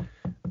the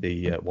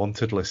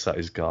wanted list that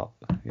he's got.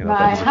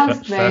 My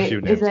housemate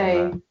is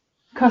a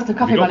Costa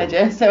Coffee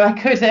manager, so I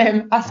could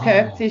ask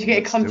her so you get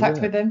in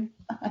contact with him.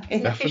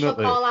 It's an official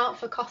call out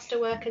for Costa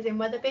workers in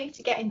Wetherby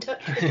to get in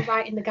touch with the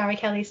right in the Gary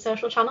Kelly's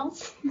social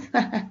channels.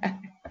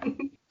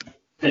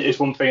 It's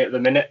one thing at the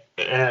minute.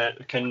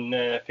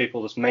 Can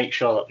people just make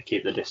sure that they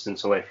keep the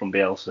distance away from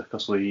Bielsa,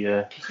 because we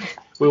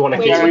want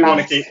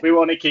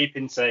to keep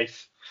him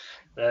safe,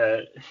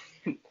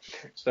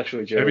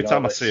 especially during every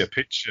time I see a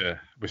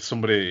picture with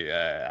somebody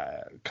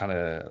kind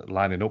of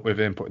lining up with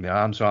him, putting their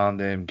arms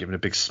around him, giving a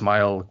big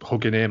smile,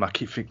 hugging him. I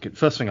keep thinking,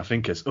 first thing I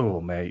think is,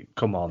 oh mate,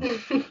 come on,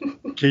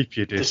 keep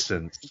your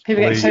distance.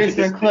 People get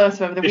closer and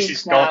closer over the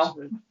weeks now.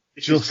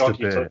 Just a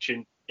bit.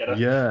 Touching.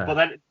 Yeah.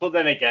 But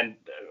then again,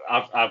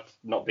 I've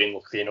not been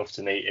lucky enough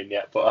to meet him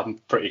yet, but I'm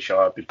pretty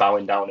sure I'd be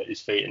bowing down at his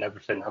feet and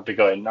everything. I'd be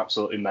going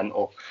absolutely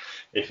mental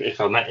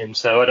if I met him,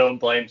 so I don't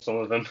blame some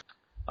of them.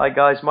 Hi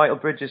guys, Michael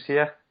Bridges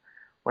here.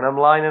 When I'm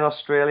lying in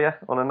Australia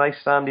on a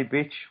nice sandy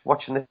beach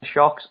watching the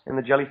sharks and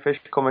the jellyfish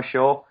come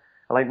ashore,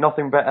 I like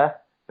nothing better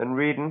than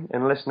reading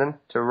and listening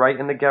to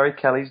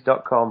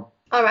writingthegarykellys.com.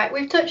 All right,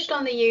 we've touched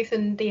on the youth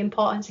and the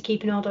importance of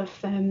keeping hold of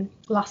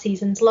last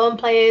season's loan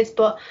players,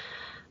 but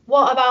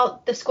what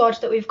about the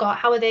squad that we've got?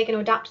 How are they going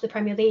to adapt to the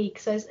Premier League?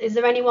 So is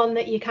there anyone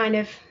that you're kind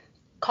of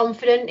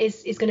confident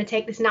is going to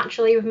take this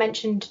naturally? We've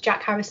mentioned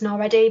Jack Harrison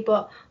already,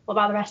 but what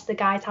about the rest of the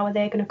guys? How are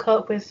they going to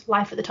cope with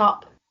life at the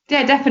top?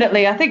 Yeah,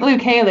 definitely. I think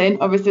Luke Ayling,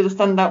 obviously the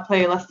standout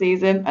player last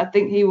season, I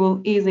think he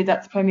will easily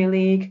adapt to Premier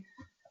League.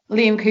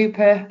 Liam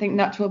Cooper, I think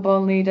natural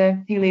born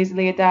leader, he'll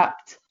easily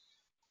adapt.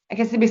 I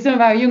guess there'll be some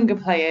of our younger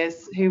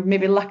players who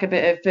maybe lack a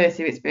bit of first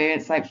year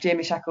experience, like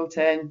Jamie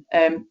Shackleton,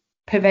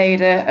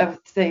 Pervader of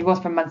he was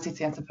from Man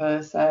City, I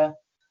suppose. But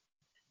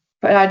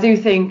I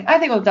think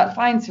we'll adapt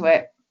fine to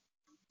it.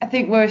 I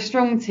think we're a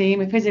strong team.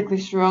 We're physically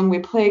strong. We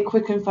play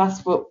quick and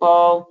fast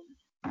football,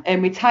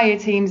 and we tire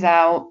teams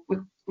out. We're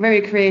a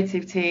very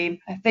creative team.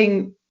 I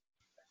think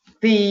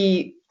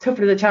the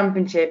tougher the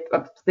Championship,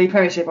 the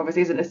Premiership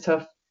obviously isn't as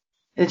tough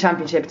as the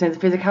Championship in terms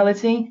of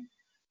physicality,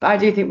 but I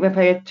do think we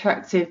play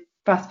attractive,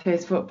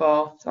 fast-paced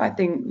football. So I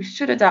think we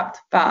should adapt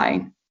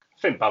fine.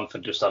 I think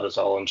Bamford just had us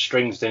all on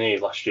strings, didn't he,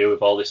 last year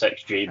with all this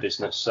XG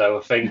business? So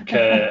I think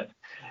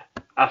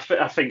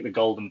I think the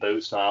golden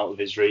boot's not out of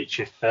his reach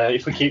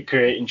if we keep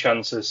creating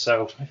chances.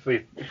 So if we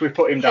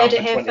put him down for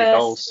 20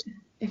 goals.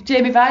 If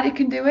Jamie Vardy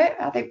can do it,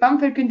 I think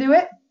Bamford can do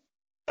it.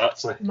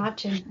 Actually.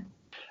 Imagine.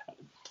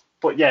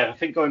 But yeah, I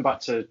think going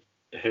back to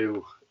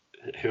who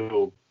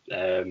will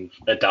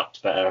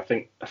adapt better, I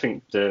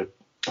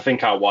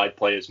think our wide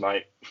players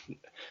might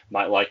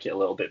like it a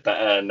little bit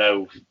better. I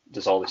know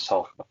there's all this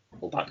talk about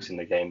fullbacks in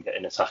the game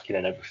getting attacking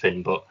and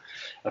everything, but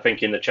I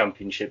think in the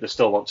Championship they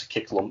still want to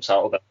kick lumps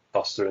out of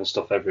Costa and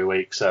stuff every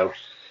week. So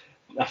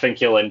I think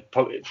he'll end,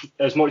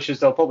 as much as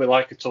they'll probably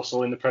like a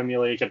tussle in the Premier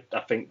League, I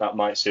think that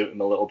might suit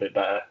him a little bit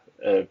better.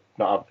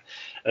 Not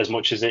as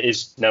much as it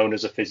is known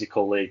as a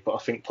physical league, but I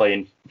think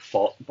playing he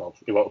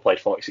won't have played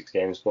 46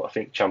 games, but I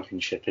think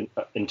Championship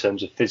in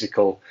terms of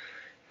physical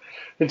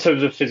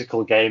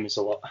game is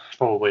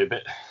probably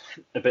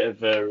a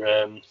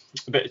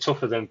bit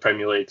tougher than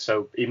Premier League.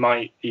 So he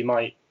might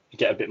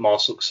get a bit more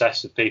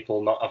success with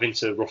people not having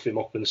to rough him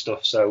up and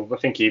stuff. So I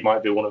think he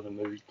might be one of them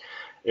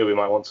who we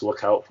might want to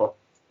look out for.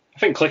 I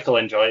think Click will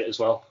enjoy it as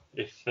well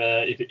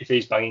if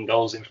he's banging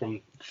goals in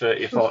from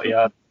 30 or 40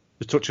 yards.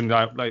 Just touching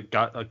that,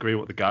 I agree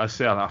with what the guys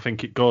say, and I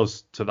think it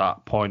goes to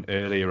that point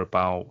earlier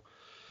about,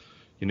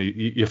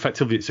 you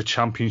effectively it's a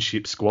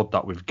Championship squad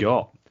that we've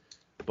got,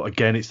 but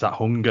again it's that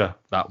hunger,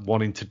 that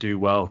wanting to do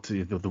well.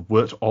 They've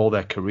worked all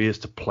their careers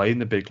to play in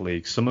the big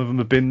leagues. Some of them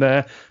have been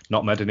there,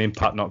 not made an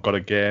impact, not got a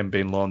game,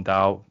 been loaned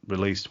out,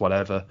 released,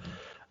 whatever.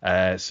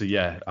 So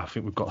yeah, I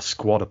think we've got a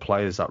squad of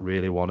players that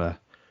really want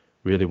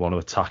to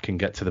attack and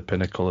get to the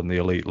pinnacle and the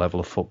elite level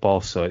of football.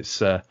 So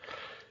it's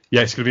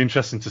it's going to be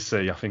interesting to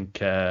see. I think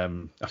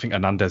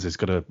Hernandez is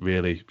going to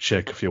really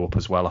shake a few up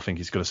as well. I think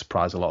he's going to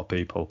surprise a lot of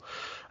people.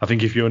 I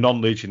think if you're a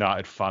non-Leeds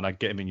United fan, I'd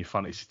get him in your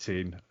fantasy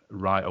team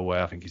right away.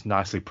 I think he's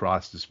nicely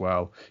priced as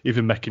well.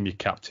 Even make him your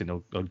captain,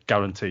 he'll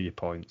guarantee you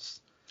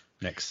points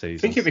next season. I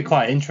think it'd be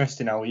quite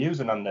interesting how we use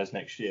Hernandez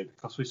next year,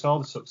 because we saw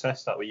the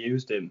success that we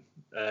used him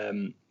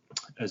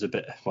as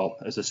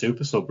a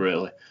super sub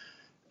really,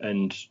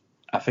 and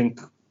I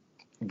think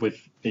with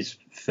he's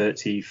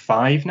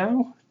 35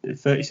 now,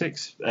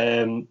 36.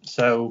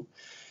 So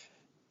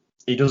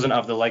he doesn't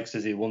have the legs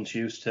as he once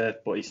used to,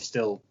 but he's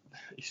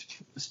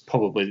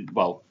probably,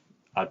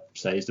 I'd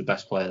say he's the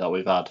best player that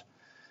we've had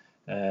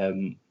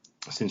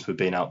since we've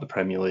been out the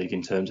Premier League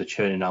in terms of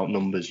churning out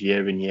numbers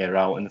year in, year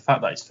out. And the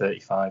fact that he's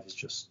 35 is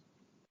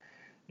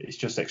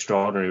just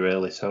extraordinary,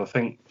 really. So I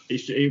think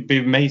it'd be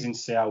amazing to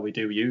see how we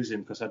do use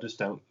him, because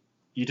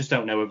you just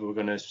don't know whether we're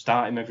going to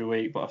start him every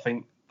week. But I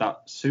think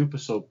that super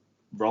sub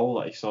role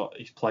that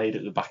he's played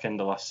at the back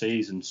end of last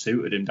season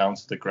suited him down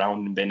to the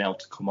ground and being able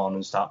to come on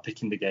and start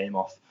picking the game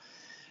off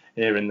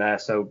here and there.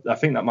 So I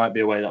think that might be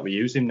a way that we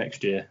use him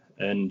next year,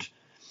 and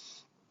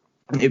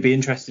it'd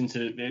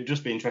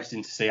just be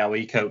interesting to see how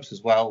he copes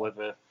as well,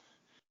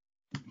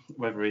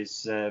 whether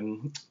he's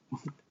and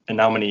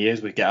how many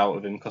years we get out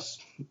of him, because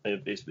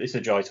it's a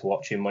joy to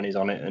watch him when he's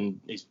on it, and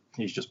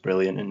he's just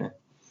brilliant, isn't he?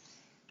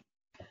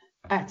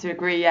 I have to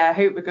agree, yeah. I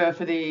hope we go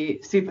for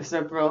the super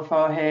sub role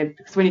for him,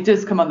 because when he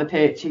does come on the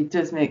pitch, he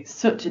does make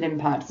such an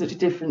impact, such a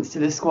difference to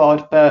the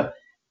squad. But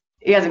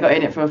he hasn't got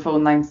in it for a full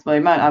 90. Well,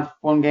 he might have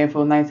one game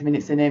full 90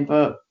 minutes in him,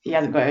 but he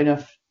hasn't got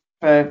enough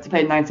to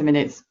play 90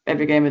 minutes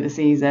every game of the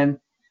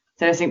season.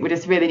 So I think we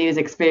just really need his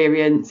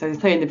experience. So he's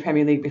played in the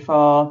Premier League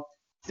before.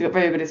 He's got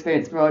very good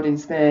experience abroad in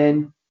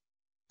Spain.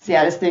 So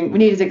yeah, I just think we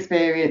need his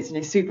experience in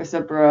his super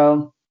sub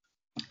role,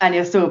 and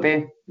he'll still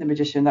be the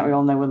magician that we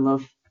all know and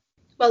love.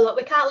 Well, look,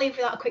 we can't leave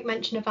without a quick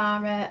mention of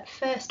our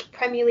first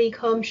Premier League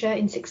home shirt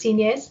in 16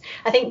 years.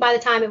 I think by the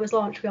time it was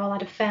launched, we all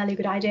had a fairly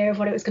good idea of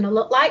what it was going to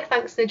look like,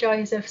 thanks to the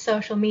joys of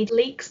social media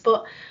leaks.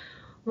 But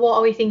what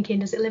are we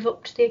thinking? Does it live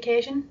up to the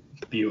occasion?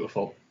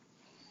 Beautiful.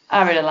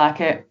 I really like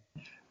it.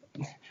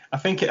 I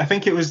think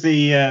it was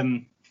the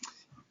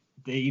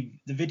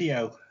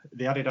video,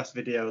 the Adidas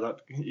video,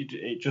 that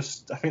it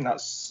just, I think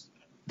that's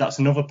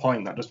another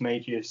point that just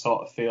made you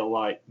sort of feel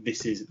like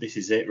this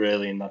is it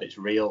really, and that it's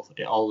real.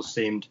 It always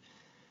seemed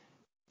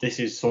this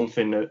is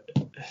something like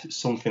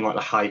the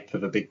hype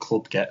of a big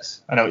club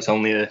gets. I know it's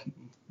only a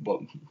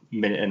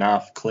minute and a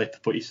half clip,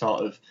 but you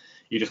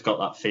just got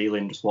that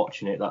feeling just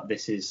watching it that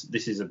this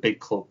is a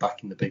big club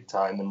back in the big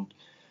time, and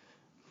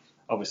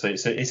obviously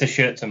it's a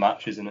shirt to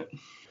match, isn't it?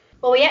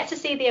 Well, we're yet to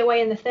see the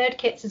away and the third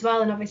kits as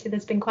well, and obviously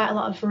there's been quite a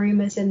lot of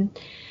rumours and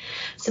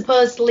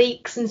supposed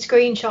leaks and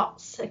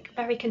screenshots. A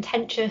very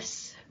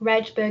contentious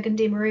red,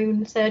 burgundy,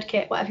 maroon third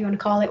kit, whatever you want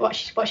to call it.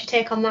 What's your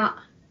take on that?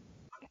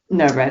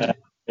 No red.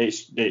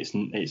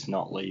 It's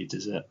not Leeds,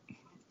 is it?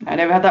 I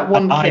know we had that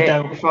one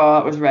kit before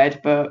it was red,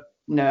 but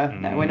no,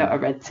 we're not a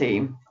red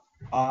team.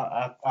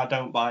 I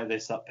don't buy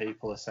this that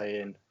people are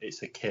saying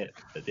it's a kit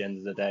at the end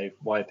of the day.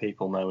 Why are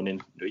people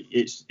moaning?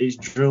 It's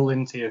drilled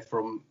into you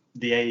from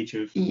the age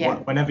of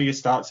whenever you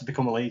start to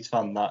become a Leeds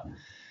fan that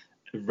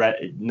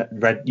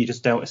red you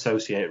just don't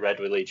associate red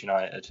with Leeds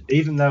United.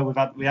 Even though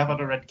we have had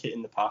a red kit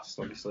in the past,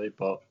 obviously,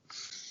 but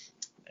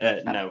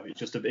no,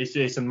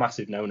 it's a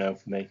massive no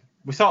for me.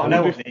 We sort of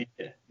know what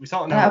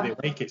the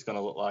away kit's going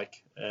to look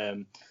like.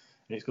 And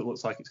it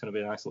looks like it's going to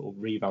be a nice little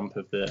revamp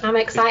of the. I'm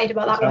excited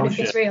about that one if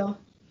it's real.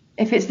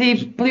 If it's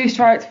the blue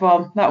striped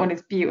one, that one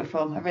is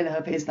beautiful. I really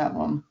hope it is that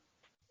one.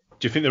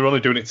 Do you think they're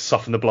only doing it to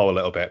soften the blow a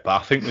little bit? But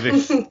I think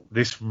with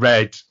this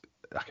red,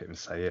 I can't even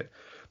say it.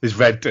 This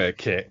red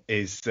kit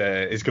is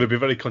going to be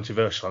very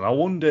controversial, and I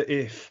wonder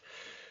if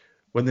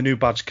when the new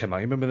badge came out,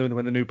 you remember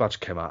when the new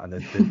badge came out and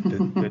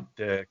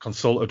they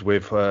consulted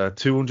with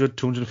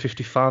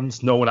 250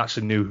 fans. No one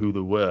actually knew who they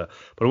were,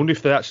 but I wonder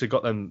if they actually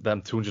got them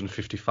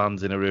 250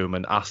 fans in a room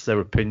and asked their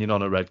opinion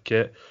on a red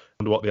kit.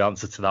 I wonder what the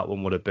answer to that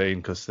one would have been,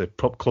 because the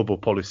club will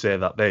probably say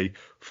that they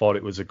thought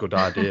it was a good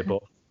idea,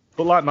 but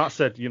like Matt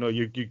said, you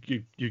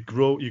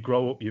grow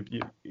up.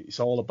 It's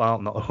all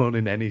about not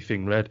owning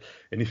anything red.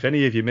 And if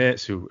any of your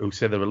mates who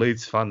say they're a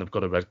Leeds fan, they've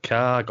got a red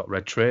car, got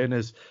red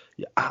trainers,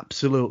 you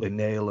absolutely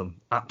nail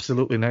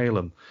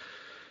them.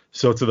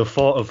 So to the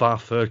thought of our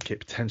third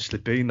kit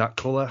potentially being that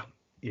colour,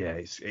 yeah,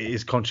 it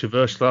is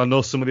controversial. I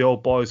know some of the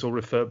old boys will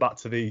refer back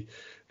to the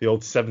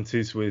old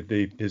 70s with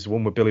his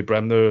one with Billy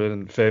Bremner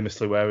and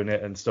famously wearing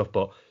it and stuff,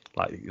 but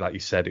like you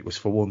said, it was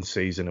for one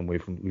season and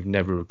we've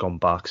never gone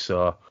back.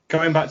 So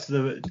going back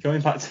to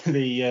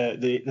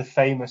the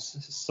famous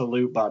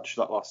salute badge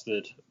that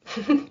lasted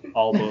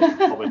all but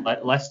probably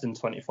less than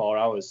 24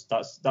 hours.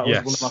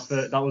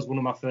 That was one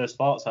of my first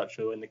thoughts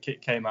actually when the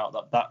kit came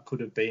out, that could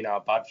have been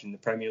our badge in the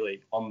Premier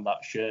League on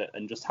that shirt,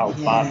 and just how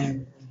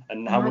bad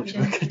and how much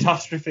of a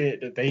catastrophe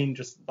it had been.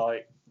 Just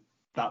like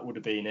that would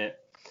have been it.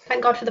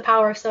 Thank God for the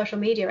power of social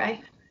media,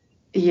 right?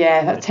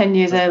 Yeah, that's 10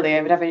 years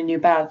earlier, we'd have a new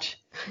badge.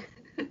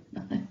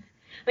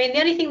 I mean, the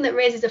only thing that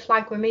raises a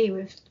flag with me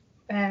with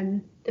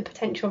the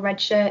potential red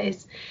shirt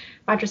is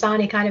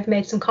Madrasani kind of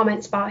made some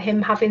comments about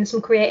him having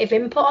some creative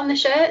input on the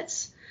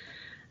shirts,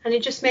 and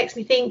it just makes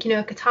me think,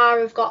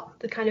 Qatar have got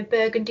the kind of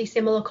burgundy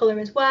similar colour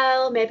as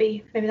well.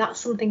 Maybe that's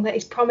something that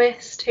he's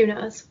promised. Who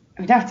knows?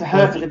 We'd have to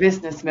hope for the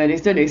businessman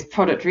who's done his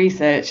product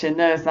research and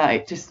knows that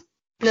it just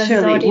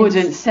surely it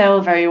wouldn't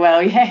sell very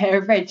well. Yeah,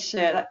 a red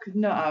shirt that could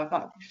not have.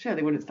 That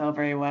surely wouldn't sell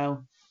very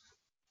well.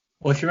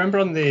 Well, if you remember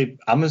on the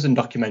Amazon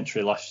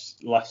documentary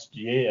last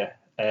year,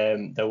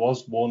 there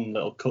was one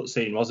little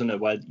cutscene, wasn't it,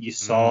 where you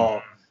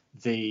saw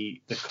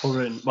the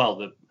current, what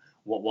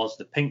was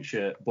the pink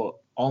shirt, but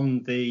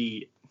on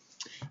the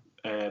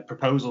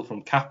proposal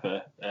from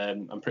Kappa,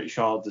 I'm pretty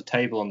sure the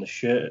table on the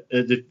shirt,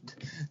 the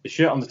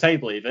shirt on the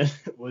table even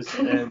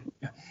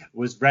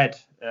was red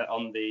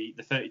on the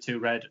 32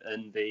 red,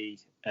 and the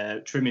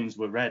trimmings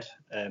were red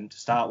to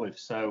start with.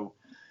 So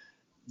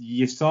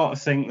you sort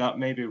of think that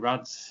maybe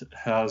Rads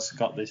has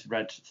got this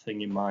red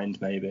thing in mind,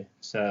 maybe.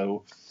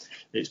 So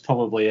it's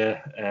probably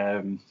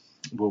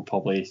we'll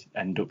probably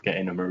end up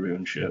getting a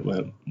maroon shirt,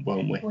 won't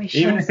we?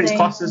 Even if it's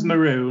classed as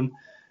maroon,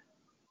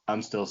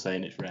 I'm still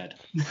saying it's red.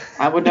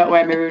 I would not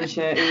wear a maroon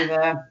shirt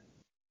either.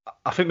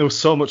 I think there was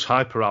so much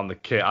hype around the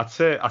kit. I'd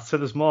say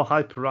there's more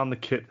hype around the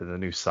kit than the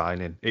new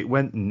signing. It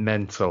went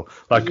mental.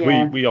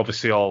 We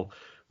obviously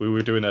we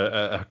were doing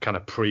a kind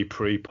of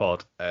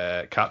pre-pod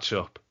catch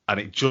up, and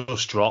it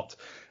just dropped.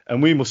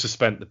 And we must have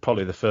spent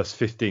probably the first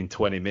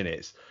 15-20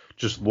 minutes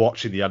just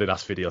watching the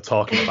Adidas video,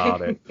 talking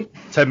about it.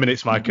 10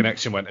 minutes my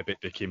connection went a bit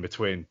dicky in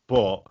between,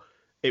 but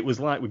it was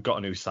like we'd got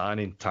a new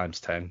signing times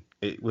 10.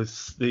 It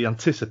was the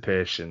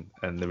anticipation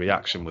and the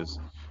reaction was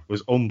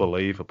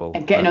unbelievable.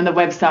 And getting on the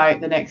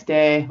website the next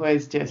day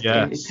was just,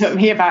 It took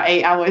me about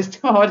 8 hours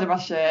to order my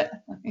shirt.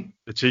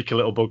 The cheeky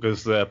little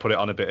buggers put it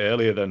on a bit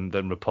earlier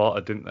than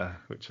reported, didn't they?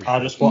 I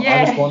just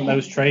want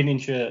those training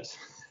shirts.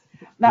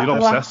 That's the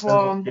last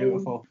one.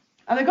 Beautiful.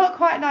 And they've got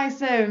quite nice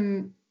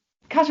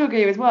casual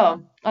gear as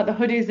well. Like the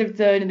hoodies they've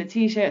done and the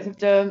t-shirts they've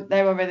done.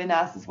 They were really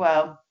nice as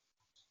well.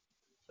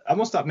 I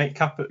must admit,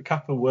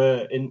 Kappa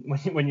were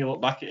when you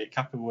look back at it,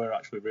 Kappa were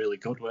actually really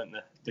good, weren't they?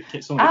 The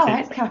kits came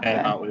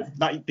out with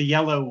the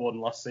yellow one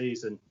last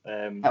season.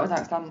 That was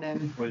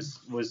outstanding.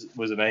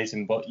 Was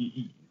amazing, but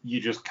you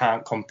just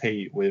can't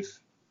compete with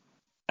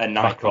a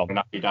Nike or an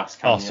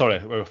Adidas. Sorry,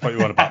 I thought you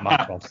were on about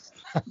Macron.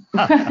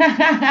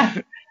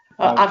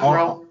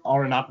 Admiral.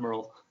 Or an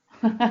Admiral.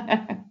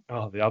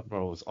 The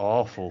Admiral was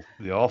awful.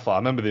 I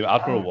remember the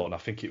Admiral one. I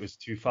think it was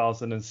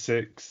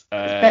 2006.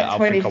 Bet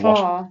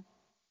 24.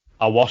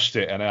 I washed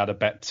it and I had a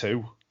Bet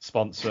 2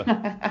 sponsor.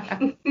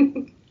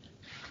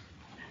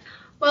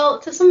 Well,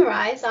 to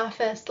summarise our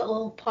first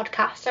little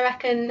podcast, I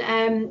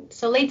reckon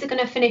so Leeds are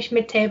going to finish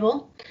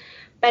mid-table.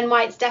 Ben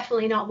White's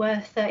definitely not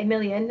worth 30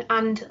 million,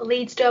 and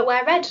Leeds don't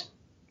wear red.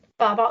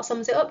 That about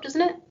sums it up,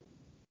 doesn't it?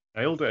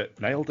 Nailed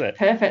it.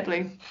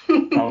 Perfectly.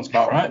 Sounds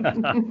about right.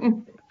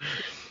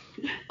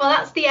 Well,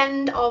 that's the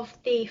end of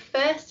the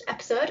first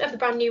episode of the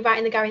brand new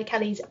Writing the Gary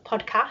Kellys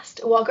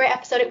podcast. What a great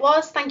episode it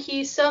was. Thank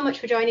you so much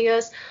for joining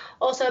us.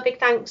 Also, a big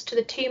thanks to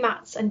the two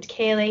Matts and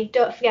Kaylee.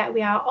 Don't forget,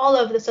 we are all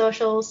over the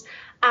socials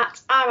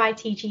at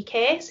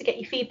RITGK, so get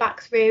your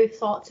feedback through.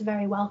 Thoughts are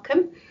very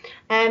welcome.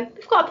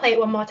 We've got to play it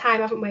one more time,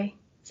 haven't we?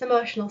 It's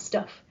emotional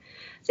stuff.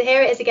 So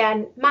here it is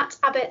again. Matt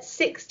Abbott,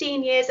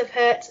 16 years of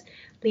hurt.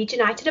 Leeds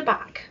United are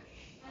back.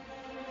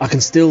 I can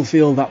still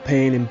feel that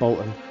pain in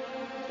Bolton,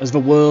 as the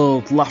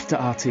world laughed at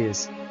our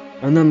tears,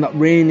 and then that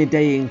rainy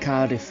day in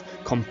Cardiff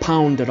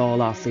compounded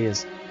all our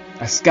fears.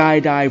 A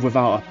skydive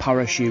without a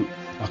parachute,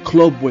 a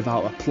club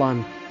without a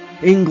plan,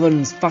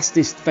 England's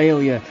fastest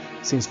failure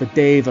since the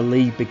day the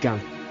league began.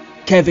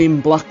 Kevin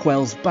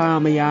Blackwell's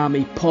barmy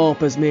army,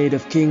 paupers made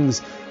of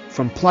kings.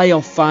 From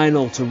playoff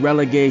final to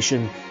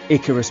relegation,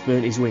 Icarus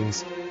burnt his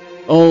wings.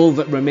 All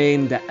that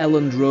remained at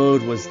Elland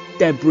Road was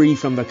debris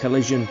from the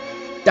collision,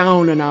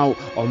 down and out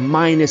on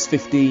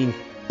 -15,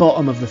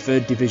 bottom of the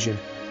 3rd division.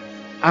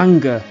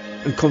 Anger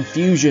and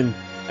confusion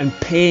and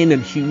pain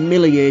and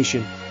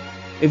humiliation.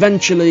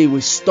 Eventually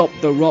we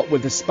stopped the rot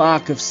with the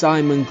spark of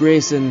Simon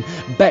Grayson,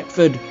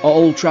 Beckford or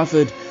Old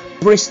Trafford,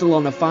 Bristol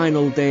on a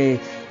final day,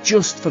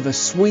 just for the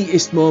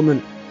sweetest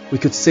moment we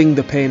could sing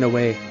the pain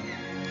away.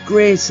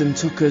 Grayson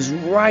took us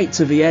right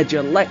to the edge,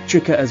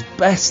 electric at his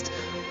best,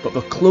 but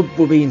the club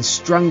were being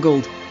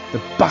strangled,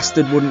 the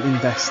bastard wouldn't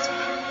invest.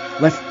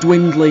 Left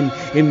dwindling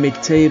in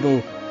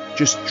mid-table,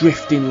 just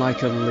drifting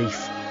like a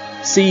leaf.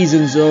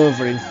 Season's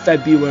over in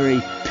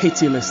February,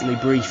 pitilessly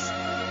brief.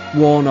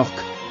 Warnock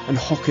and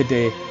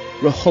Hockaday,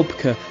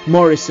 Rahubka,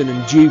 Morrison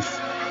and Diouf,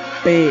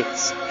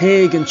 Bates,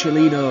 Haig and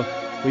Cellino,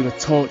 we were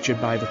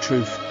tortured by the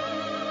truth.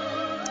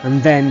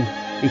 And then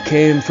he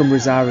came from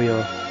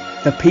Rosario,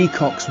 the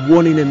Peacocks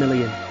 1 in a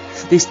million.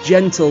 This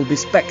gentle,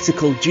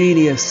 bespectacled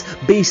genius,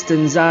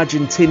 Beeston's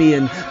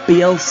Argentinian,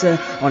 Bielsa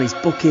on his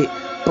bucket,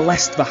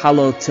 blessed the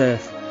hallowed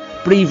turf,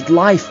 breathed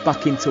life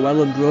back into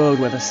Elland Road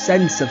with a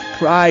sense of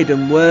pride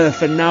and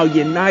worth, and now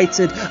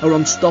United are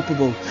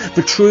unstoppable,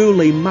 the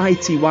truly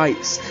mighty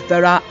Whites.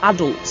 There are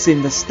adults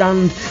in the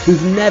stand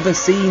who've never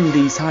seen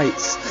these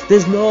heights.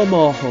 There's no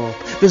more hope,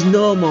 there's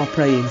no more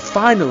praying,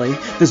 finally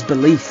there's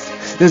belief.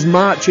 There's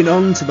marching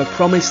on to the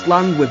promised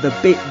land with the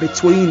bit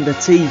between the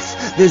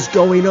teeth. There's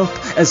going up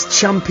as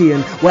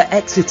champion, we're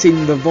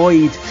exiting the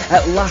void.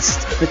 At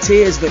last, the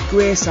tears that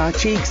grace our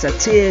cheeks are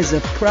tears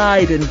of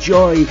pride and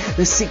joy.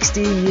 The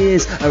 16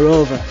 years are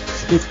over.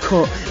 They've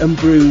cut and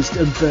bruised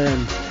and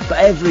burned, but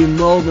every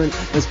moment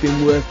has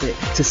been worth it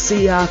to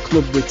see our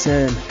club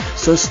return.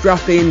 So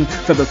strap in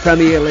for the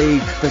Premier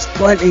League, there's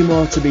plenty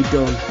more to be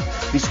done.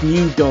 This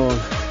new dawn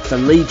for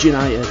Leeds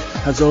United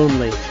has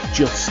only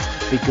just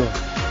begun.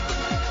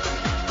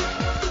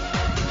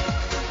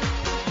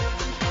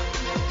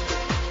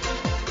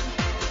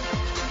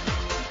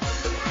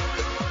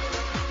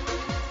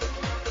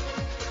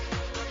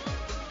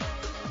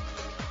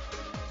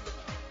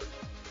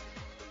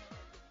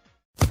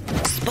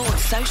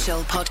 Sports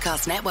Social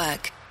Podcast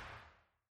Network.